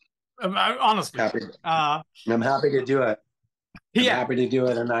 Okay. Honestly, I'm happy to do it. I'm yeah, happy to do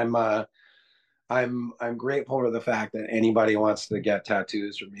it, and I'm grateful for the fact that anybody wants to get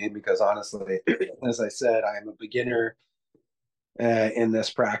tattoos from me, because honestly, as I said, I'm a beginner in this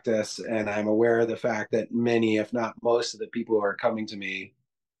practice, and I'm aware of the fact that many, if not most, of the people who are coming to me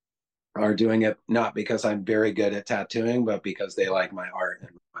are doing it not because I'm very good at tattooing, but because they like my art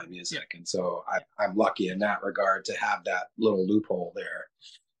and my music. And so I'm lucky in that regard to have that little loophole there.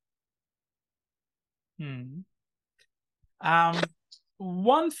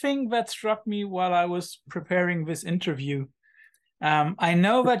 One thing that struck me while I was preparing this interview, I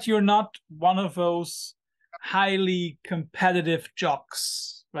know that you're not one of those highly competitive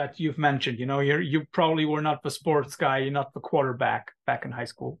jocks that you've mentioned. You probably were not the sports guy, you're not the quarterback back in high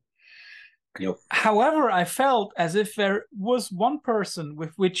school. Yep. However, I felt as if there was one person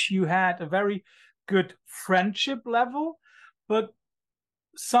with which you had a very good friendship level, but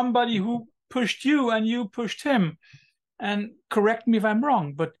somebody who pushed you and you pushed him. And correct me if I'm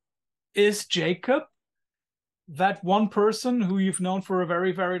wrong, but is Jacob that one person who you've known for a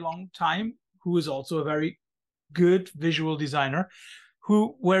very, very long time, who is also a very good visual designer,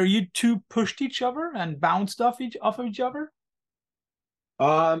 where you two pushed each other and bounced off of each other?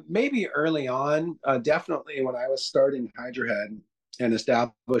 Maybe early on, definitely when I was starting HydraHead and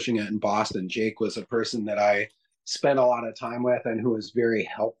establishing it in Boston, Jake was a person that I spent a lot of time with and who was very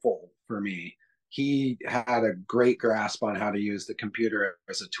helpful for me. He had a great grasp on how to use the computer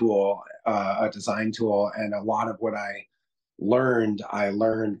as a tool, a design tool, and a lot of what I learned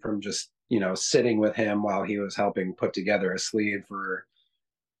from just sitting with him while he was helping put together a sleeve for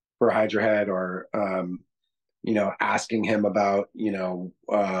HydraHead, or asking him about,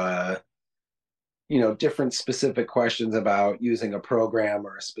 different specific questions about using a program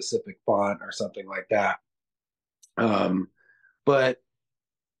or a specific font or something like that. But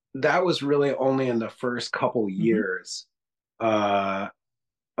that was really only in the first couple years of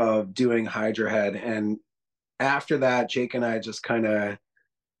doing HydraHead. And after that, Jake and I just kind of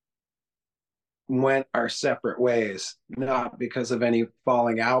went our separate ways, not because of any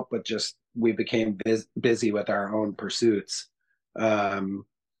falling out, but just we became busy with our own pursuits. And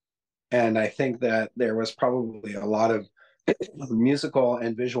I think that there was probably a lot of musical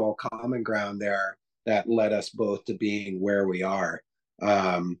and visual common ground there that led us both to being where we are.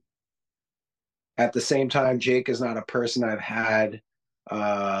 At the same time, Jake is not a person I've had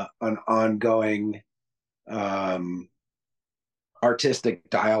an ongoing artistic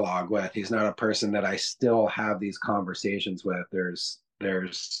dialogue with. He's not a person that I still have these conversations with. There's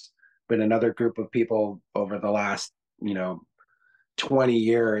been another group of people over the last 20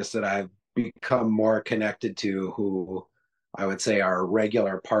 years that I've become more connected to, who I would say are a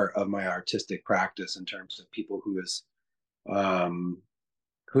regular part of my artistic practice, in terms of people whose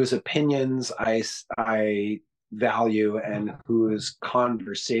opinions I value and whose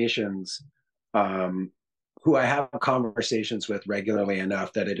conversations, who I have conversations with regularly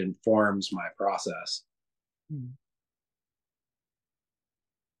enough that it informs my process.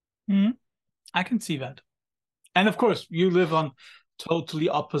 Mm-hmm. I can see that. And of course, you live on totally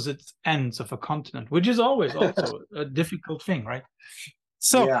opposite ends of a continent, which is always also a difficult thing, right?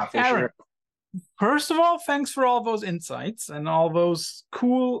 So, Yeah, for Aaron, sure. first of all, thanks for all those insights and all those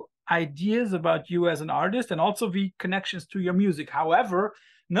cool ideas about you as an artist and also the connections to your music. However,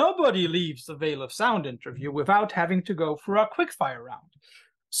 nobody leaves the Veil of Sound interview without having to go for a quickfire round.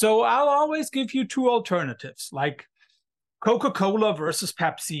 So I'll always give you two alternatives, like Coca-Cola versus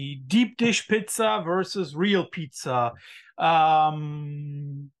Pepsi, deep dish pizza versus real pizza,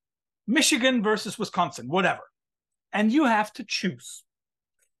 Michigan versus Wisconsin, whatever. And you have to choose.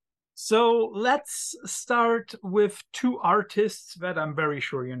 So let's start with two artists that I'm very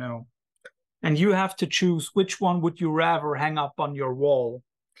sure you know. And you have to choose which one would you rather hang up on your wall.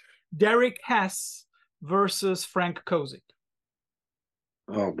 Derek Hess versus Frank Kozik.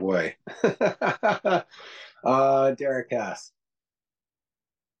 Oh boy. Derek Cass.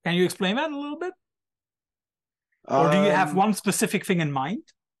 Can you explain that a little bit? Or do you have Um, one specific thing in mind?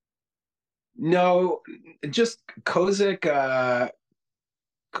 no, just Kozik.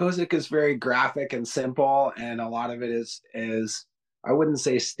 Kozik is very graphic and simple, and a lot of it is I wouldn't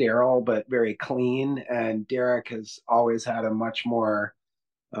say sterile, but very clean. And Derek has always had a much more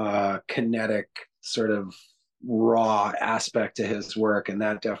kinetic, sort of raw aspect to his work, and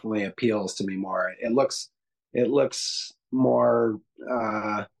that definitely appeals to me more. It looks more.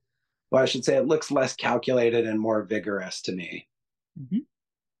 Well, I should say it looks less calculated and more vigorous to me. Mm-hmm.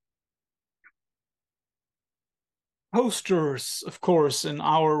 Posters, of course, in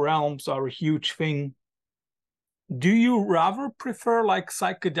our realms are a huge thing. Do you rather prefer like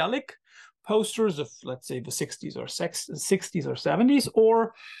psychedelic posters of, let's say, the 60s or 60s or 70s,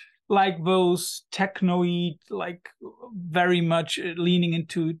 or like those technoid, like very much leaning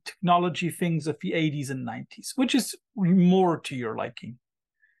into technology things of the 80s and 90s, which is more to your liking?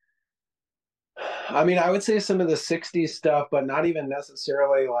 I mean, I would say some of the 60s stuff, but not even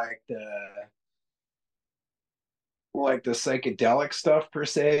necessarily like the psychedelic stuff per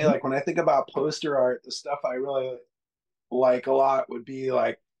se. Mhm. Like when I think about poster art, the stuff I really like a lot would be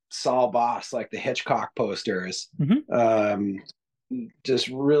like Saul Boss, like the Hitchcock posters. Mhm. Um, just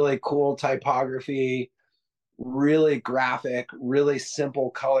really cool typography, really graphic, really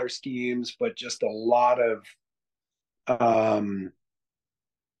simple color schemes, but just um,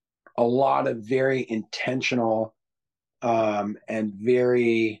 a lot of very intentional and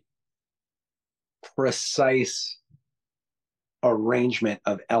very precise arrangement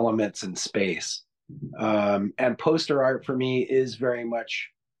of elements in space. And poster art for me is very much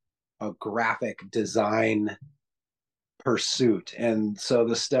a graphic design pursuit. And so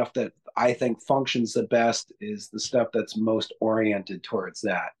the stuff that I think functions the best is the stuff that's most oriented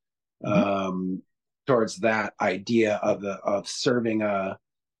Mhm. towards that idea of serving an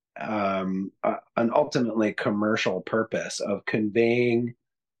ultimately commercial purpose of conveying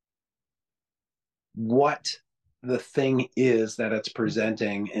what the thing is that it's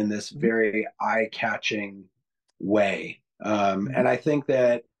presenting in this Mhm. very eye-catching way. Mhm. And I think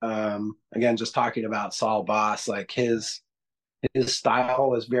that again, just talking about Saul Boss, like his style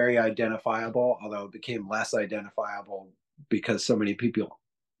was very identifiable, although it became less identifiable because so many people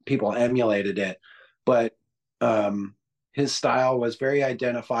emulated it. But um, his style was very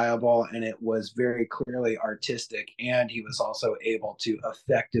identifiable, and it was very clearly artistic. And he was also able to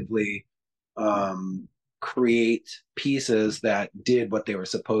effectively um, create pieces that did what they were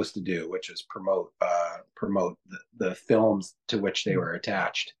supposed to do, which is promote the films to which they were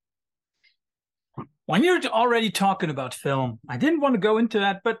attached. When you're already talking about film, I didn't want to go into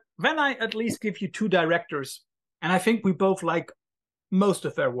that, but then I at least give you two directors, and I think we both like most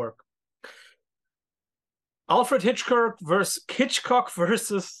of their work. Alfred Hitchcock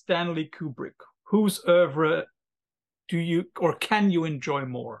versus Stanley Kubrick. Whose oeuvre do you or can you enjoy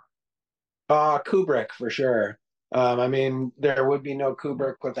more? Kubrick for sure. I mean, there would be no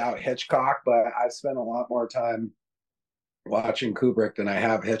Kubrick without Hitchcock, but I've spent a lot more time watching Kubrick than I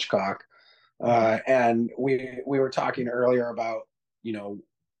have Hitchcock. And we were talking earlier about you know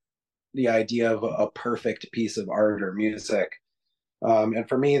the idea of a perfect piece of art or music. And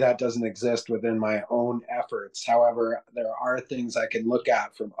for me, that doesn't exist within my own efforts. However, there are things I can look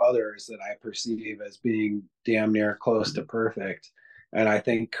at from others that I perceive as being damn near close to perfect. And I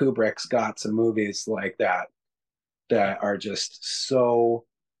think Kubrick's got some movies like that are just so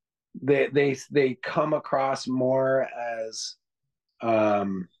they come across more as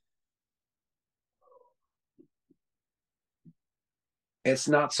um it's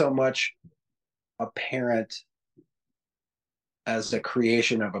not so much apparent as a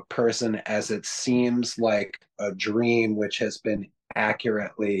creation of a person as it seems like a dream which has been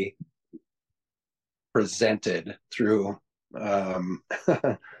accurately presented through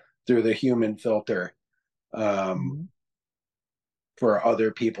through the human filter, um, Mm-hmm. for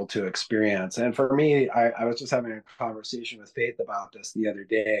other people to experience. And for me, I was just having a conversation with Faith about this the other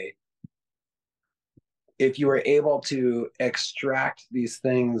day. If you were able to extract these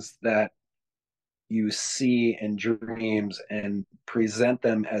things that you see in dreams and present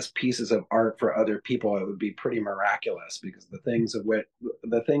them as pieces of art for other people, it would be pretty miraculous, because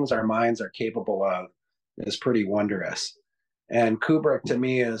the things our minds are capable of is pretty wondrous. And Kubrick to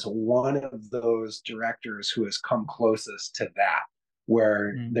me is one of those directors who has come closest to that,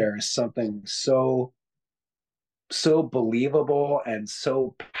 where Mm-hmm. there is something so believable and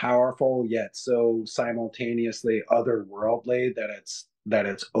so powerful, yet so simultaneously otherworldly that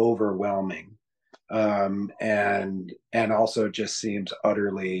it's overwhelming, and also just seems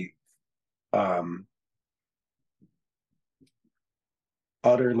um,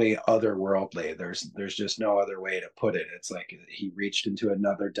 utterly otherworldly. There's just no other way to put it. It's like he reached into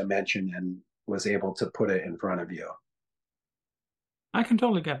another dimension and was able to put it in front of you. I can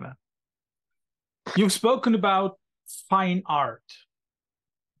totally get that. You've spoken about fine art,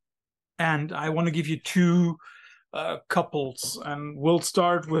 and I want to give you two couples, and we'll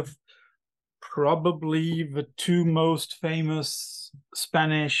start with probably the two most famous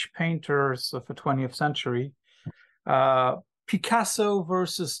Spanish painters of the 20th century, uh, Picasso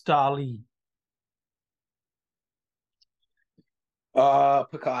versus Dali.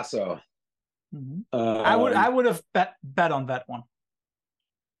 Picasso. Mm-hmm. I Um, would have bet on that one.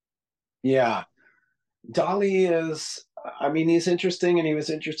 yeah, Dolly is, I mean, he's interesting, and he was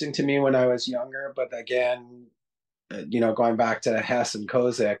interesting to me when I was younger. But again, going back to Hess and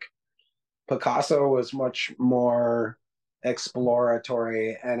Kozik, Picasso was much more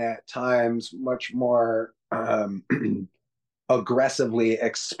exploratory and at times much more aggressively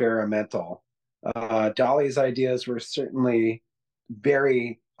experimental. Dolly's ideas were certainly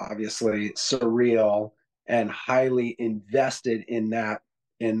very obviously surreal and highly invested in that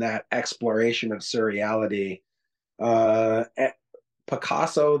exploration of surreality. Uh,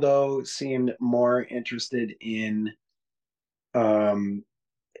 Picasso, though, seemed more interested in um,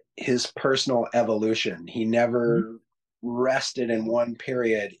 his personal evolution. He Mm-hmm. never rested in one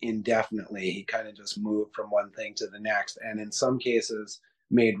period indefinitely. He kind of just moved from one thing to the next, and in some cases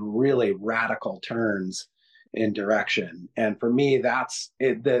made really radical turns in direction. And for me, that's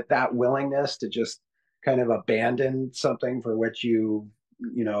it, that willingness to just kind of abandon something for which you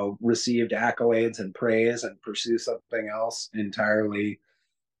received accolades and praise and pursue something else entirely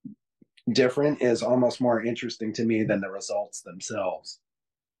different is almost more interesting to me than the results themselves.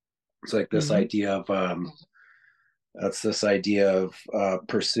 It's like this Mm-hmm. idea of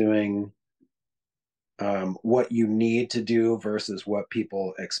pursuing what you need to do versus what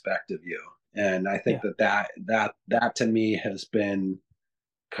people expect of you. And I think Yeah. that to me has been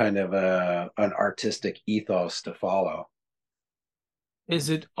kind of an artistic ethos to follow. Is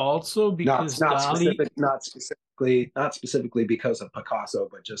it also Not because not Dali? specific, not specifically because of Picasso,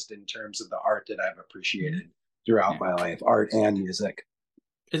 but just in terms of the art that I've Mhm. appreciated throughout Yeah. my life, art and music.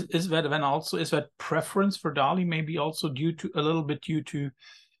 Is that then also is that preference for Dali maybe also due to a little bit due to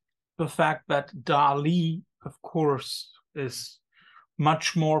the fact that Dali, of course, is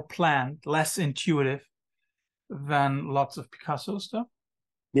much more planned, less intuitive than lots of Picasso stuff?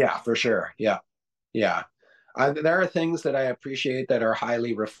 Yeah, for sure. Yeah, yeah. There are things that I appreciate that are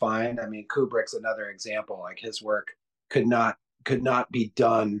highly refined. I mean, Kubrick's another example. Like his work could not could not be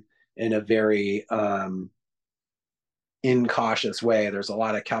done in a very incautious way. There's a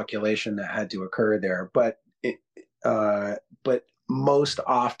lot of calculation that had to occur there. But most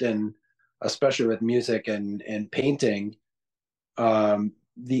often, especially with music and painting,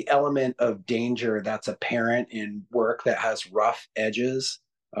 the element of danger that's apparent in work that has rough edges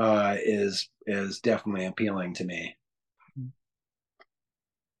is definitely appealing to me.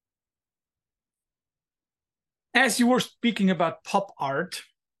 As you were speaking about pop art,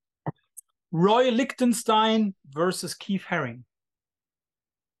 Roy Lichtenstein versus Keith Haring.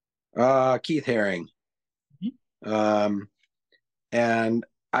 Keith Haring. Um, and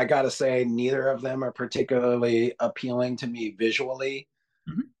I got to say, neither of them are particularly appealing to me visually,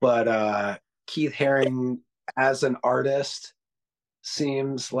 Mhm. but Keith Haring as an artist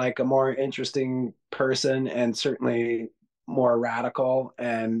seems like a more interesting person, and certainly more radical,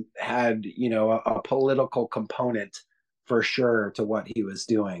 and had a political component for sure to what he was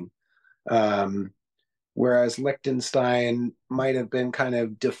doing. Um, whereas Liechtenstein might have been kind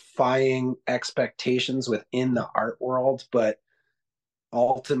of defying expectations within the art world, but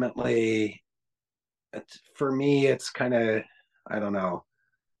ultimately, for me, it's kind of, I don't know.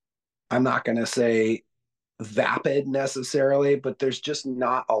 I'm not going to say vapid necessarily, but there's just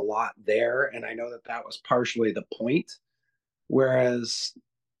not a lot there. And I know that that was partially the point. Whereas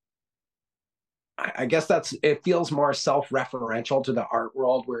I guess it feels more self-referential to the art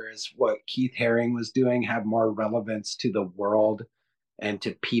world, whereas what Keith Haring was doing had more relevance to the world and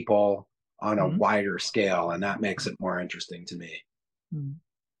to people on a wider scale, and that makes it more interesting to me.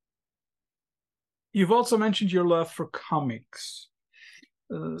 You've also mentioned your love for comics.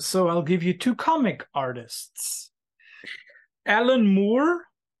 So I'll give you two comic artists. Alan Moore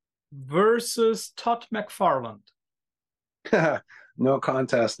versus Todd McFarlane. No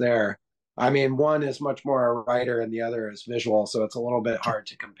contest there. I mean, one is much more a writer and the other is visual, so it's a little bit hard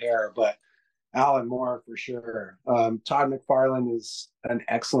to compare, but Alan Moore for sure. Todd McFarlane is an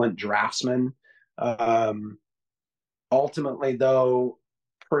excellent draftsman. Ultimately, though,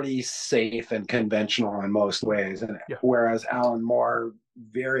 pretty safe and conventional in most ways. And whereas Alan Moore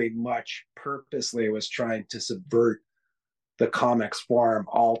very much purposely was trying to subvert the comics form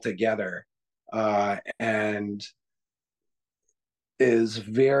altogether, and is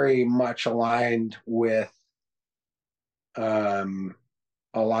very much aligned with a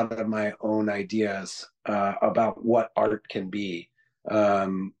lot of my own ideas about what art can be.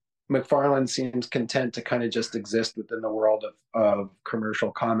 McFarlane seems content to kind of just exist within the world of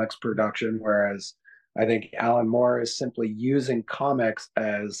commercial comics production, whereas I think Alan Moore is simply using comics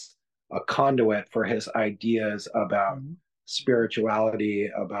as a conduit for his ideas about spirituality,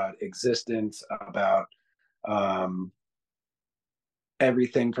 about existence, about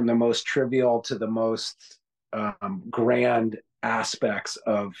everything from the most trivial to the most grand aspects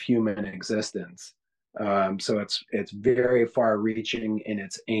of human existence. So it's very far reaching in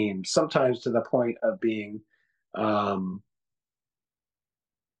its aim, sometimes to the point of being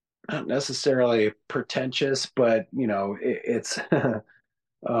not necessarily pretentious, but it's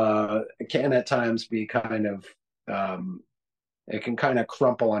it can at times be kind of it can kind of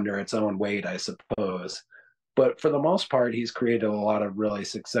crumple under its own weight, I suppose. But for the most part, he's created a lot of really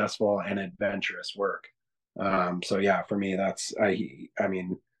successful and adventurous work. So yeah, for me, I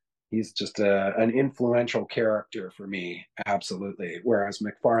mean, he's just an influential character for me, absolutely. Whereas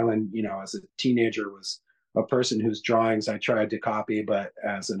McFarlane, as a teenager was a person whose drawings I tried to copy, but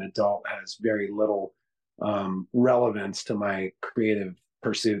as an adult has very little relevance to my creative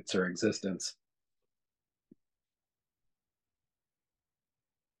pursuits or existence.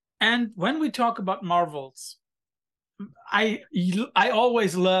 And when we talk about Marvels, I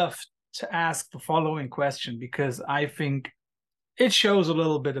always love to ask the following question because I think it shows a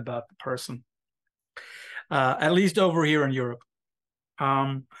little bit about the person, at least over here in Europe.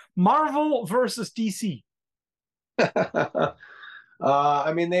 Marvel versus DC.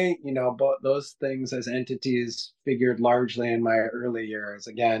 I mean, both those things as entities figured largely in my early years.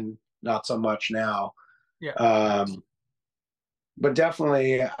 Again, not so much now. Yeah. But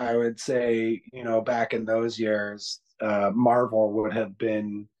definitely, I would say, back in those years, Marvel would have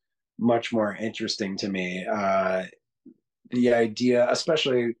been much more interesting to me. The idea,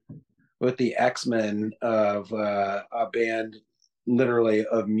 especially with the X-Men, of a band literally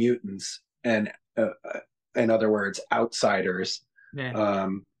of mutants and, in other words, outsiders. Yeah.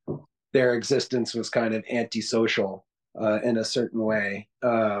 Their existence was kind of antisocial in a certain way.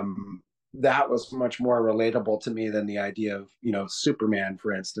 That was much more relatable to me than the idea of, Superman,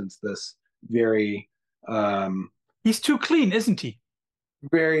 for instance, this very he's too clean, isn't he?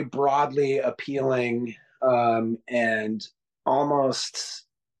 Very broadly appealing and almost,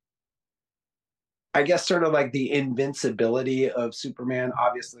 I guess, sort of like the invincibility of Superman.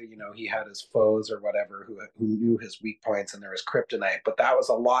 Obviously, he had his foes or whatever who knew his weak points, and there was kryptonite, but that was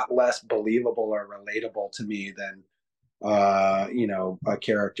a lot less believable or relatable to me than a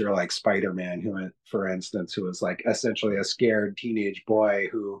character like Spider-Man, who, for instance, who was like essentially a scared teenage boy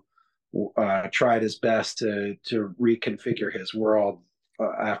who tried his best to reconfigure his world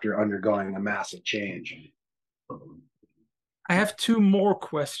after undergoing a massive change. I have two more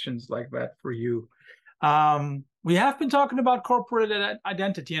questions like that for you. We have been talking about corporate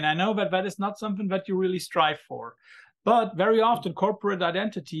identity, and I know that is not something that you really strive for. But very often, corporate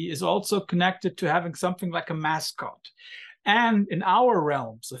identity is also connected to having something like a mascot. And in our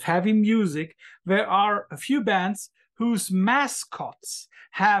realms of heavy music, there are a few bands whose mascots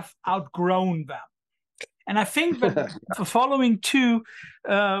have outgrown them. And I think that the following two,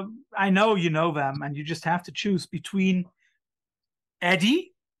 I know you know them, and you just have to choose between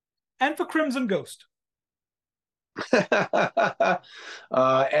Eddie and the Crimson Ghost.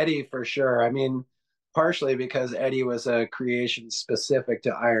 Eddie for sure. I mean, partially because Eddie was a creation specific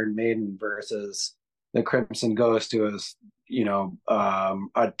to Iron Maiden versus the Crimson Ghost, who was,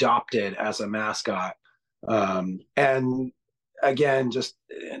 adopted as a mascot. And again, just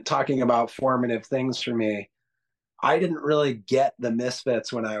talking about formative things for me, I didn't really get the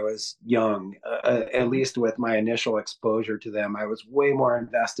Misfits when I was young, at least with my initial exposure to them. I was way more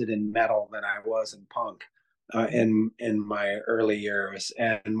invested in metal than I was in punk in my early years.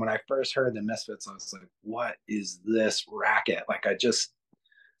 And when I first heard the Misfits, I was like, "What is this racket?" Like,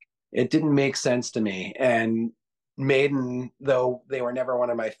 it didn't make sense to me. And Maiden, though they were never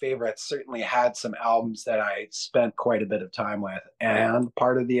one of my favorites, certainly had some albums that I spent quite a bit of time with. And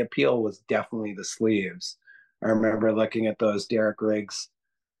part of the appeal was definitely the sleeves. I remember looking at those Derek Riggs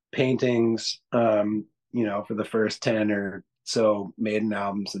paintings, for the first 10 or so Maiden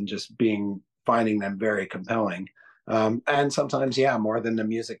albums and just finding them very compelling. And sometimes, yeah, more than the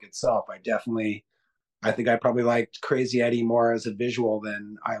music itself. I think I probably liked Crazy Eddie more as a visual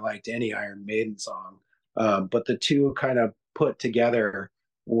than I liked any Iron Maiden song. But the two kind of put together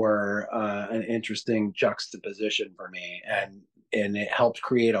were an interesting juxtaposition for me, and it helped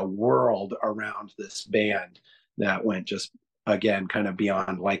create a world around this band that went just again kind of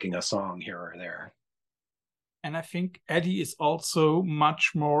beyond liking a song here or there. And I think Eddie is also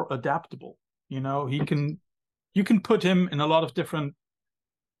much more adaptable. You can put him in a lot of different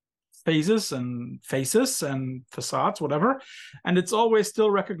phases and faces and facades, whatever, and it's always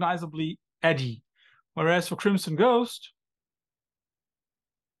still recognizably Eddie. Whereas for Crimson Ghost,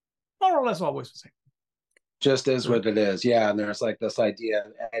 more or less always the same. Just is what it is. Yeah. And there's like this idea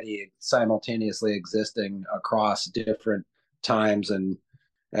of Eddie simultaneously existing across different times and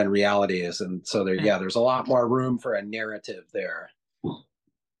realities. And so there's a lot more room for a narrative there.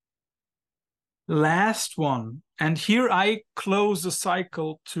 Last one. And here I close the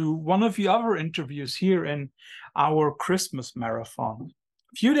cycle to one of the other interviews here in our Christmas marathon.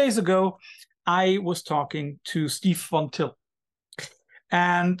 A few days ago, I was talking to Steve Von Till.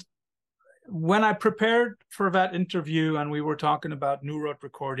 And when I prepared for that interview and we were talking about New Road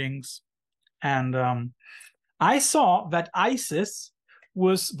recordings, and I saw that ISIS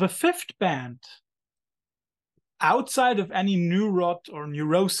was the fifth band outside of any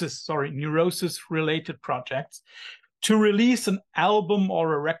Neurosis related projects to release an album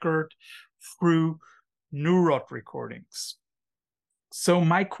or a record through New Road recordings. So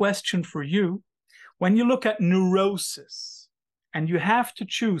my question for you, when you look at Neurosis and you have to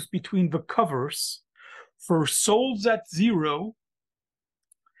choose between the covers for Souls at Zero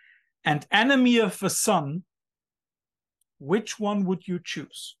and Enemy of the Sun, which one would you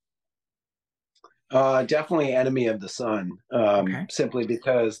choose? Definitely Enemy of the Sun, Okay. simply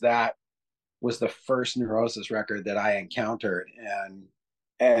because that was the first Neurosis record that I encountered, and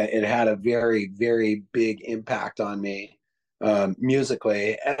it had a very, very big impact on me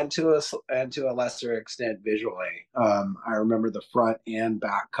musically, and to a lesser extent visually. I remember the front and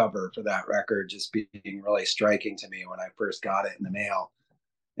back cover for that record just being really striking to me when I first got it in the mail,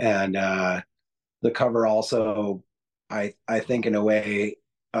 and the cover also, I think, in a way,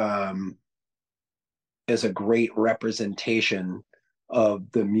 is a great representation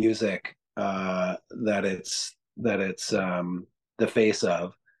of the music that it's the face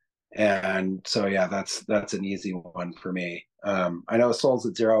of. And so yeah, that's an easy one for me. I know Souls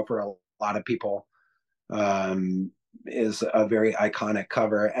at Zero for a lot of people is a very iconic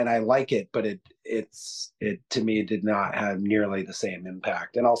cover, and I like it, but it to me did not have nearly the same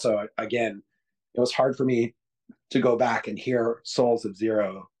impact. And also, again, it was hard for me to go back and hear Souls at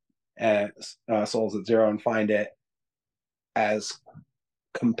Zero and find it as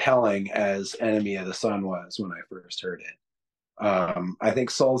compelling as Enemy of the Sun was when I first heard it. I think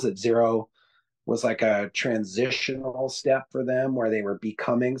Souls at Zero was like a transitional step for them where they were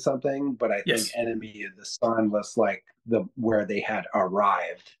becoming something, but I think Enemy of the Sun was like where they had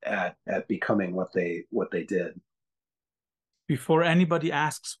arrived at becoming what they did. Before anybody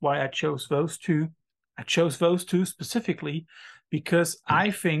asks why I chose those two, I chose those two specifically because I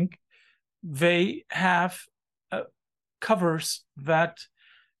think they have covers that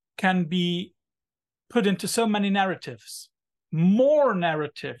can be put into so many narratives, more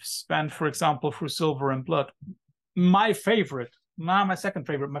narratives than, for example, through Silver and Blood. My favorite, my second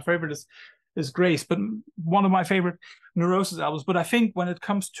favorite, my favorite is Grace, but one of my favorite Neurosis albums. But I think when it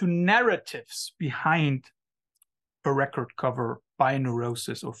comes to narratives behind a record cover by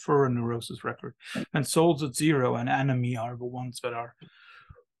Neurosis or for a Neurosis record, and Souls at Zero and Enemy are the ones that are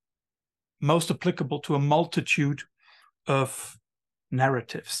most applicable to a multitude of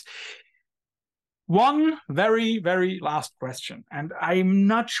narratives. One very, very last question, and I'm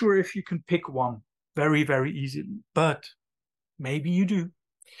not sure if you can pick one very, very easily, but maybe you do.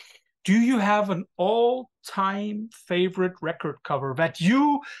 Do you have an all-time favorite record cover that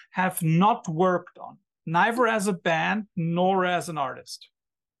you have not worked on, neither as a band nor as an artist?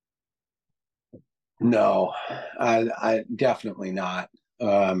 No, I definitely not.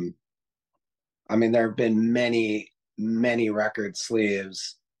 I mean, there have been many record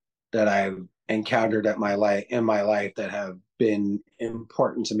sleeves that I've encountered in my life that have been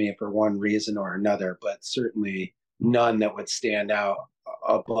important to me for one reason or another, but certainly none that would stand out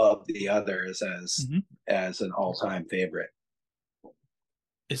above the others as an all-time favorite.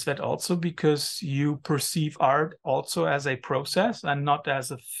 Is that also because you perceive art also as a process and not as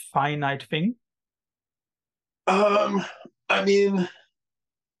a finite thing? I mean,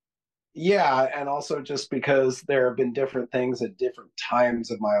 yeah, and also just because there have been different things at different times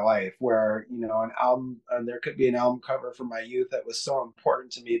of my life where, an album, and there could be an album cover from my youth that was so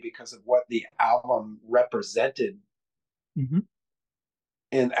important to me because of what the album represented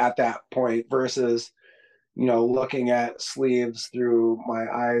at that point versus, looking at sleeves through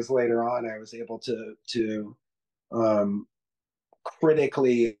my eyes later on, I was able to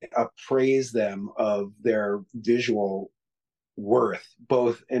critically appraise them of their visual worth,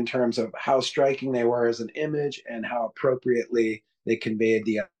 both in terms of how striking they were as an image and how appropriately they conveyed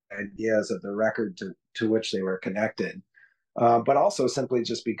the ideas of the record to which they were connected. But also simply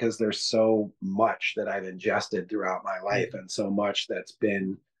just because there's so much that I've ingested throughout my life and so much that's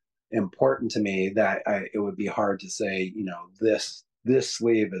been important to me that it would be hard to say, this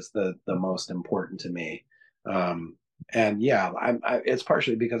sleeve is the most important to me. And yeah, it's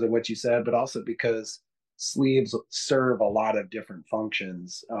partially because of what you said, but also because sleeves serve a lot of different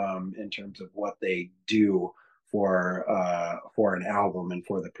functions in terms of what they do for an album and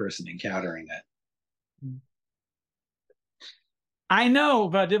for the person encountering it. I know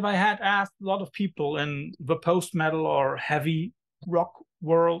that if I had asked a lot of people in the post-metal or heavy rock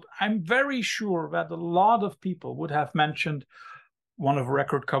world, I'm very sure that a lot of people would have mentioned one of the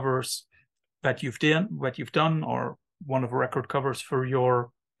record covers that you've done, or one of the record covers for your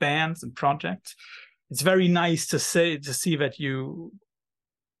bands and projects. It's very nice to see that you,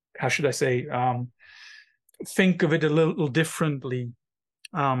 how should I say, think of it a little differently,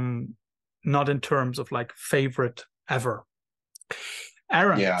 not in terms of like favorite ever.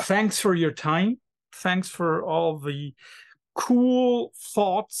 Aaron, thanks for your time. Thanks for all the cool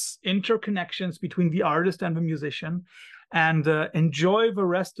thoughts, interconnections between the artist and the musician, and enjoy the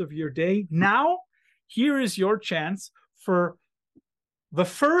rest of your day. Now, here is your chance for the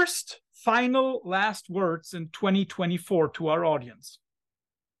first final last words in 2024 to our audience.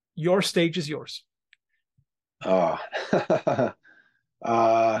 Your stage is yours. Oh,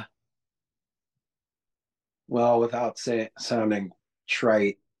 well, without sounding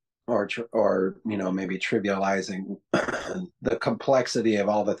trite or maybe trivializing the complexity of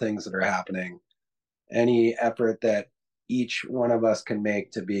all the things that are happening, any effort that each one of us can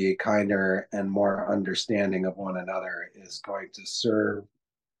make to be kinder and more understanding of one another is going to serve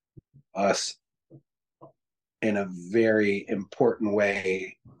us in a very important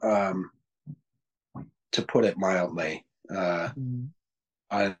way, to put it mildly. In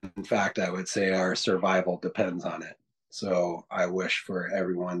fact, I would say our survival depends on it. So I wish for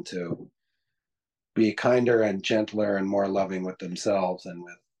everyone to be kinder and gentler and more loving with themselves and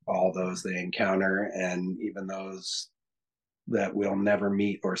with all those they encounter, and even those that we'll never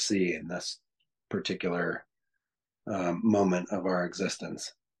meet or see in this particular moment of our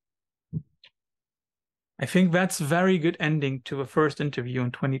existence. I think that's a very good ending to a first interview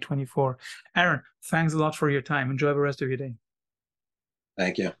in 2024. Aaron, thanks a lot for your time. Enjoy the rest of your day.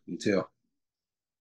 Thank you. You too.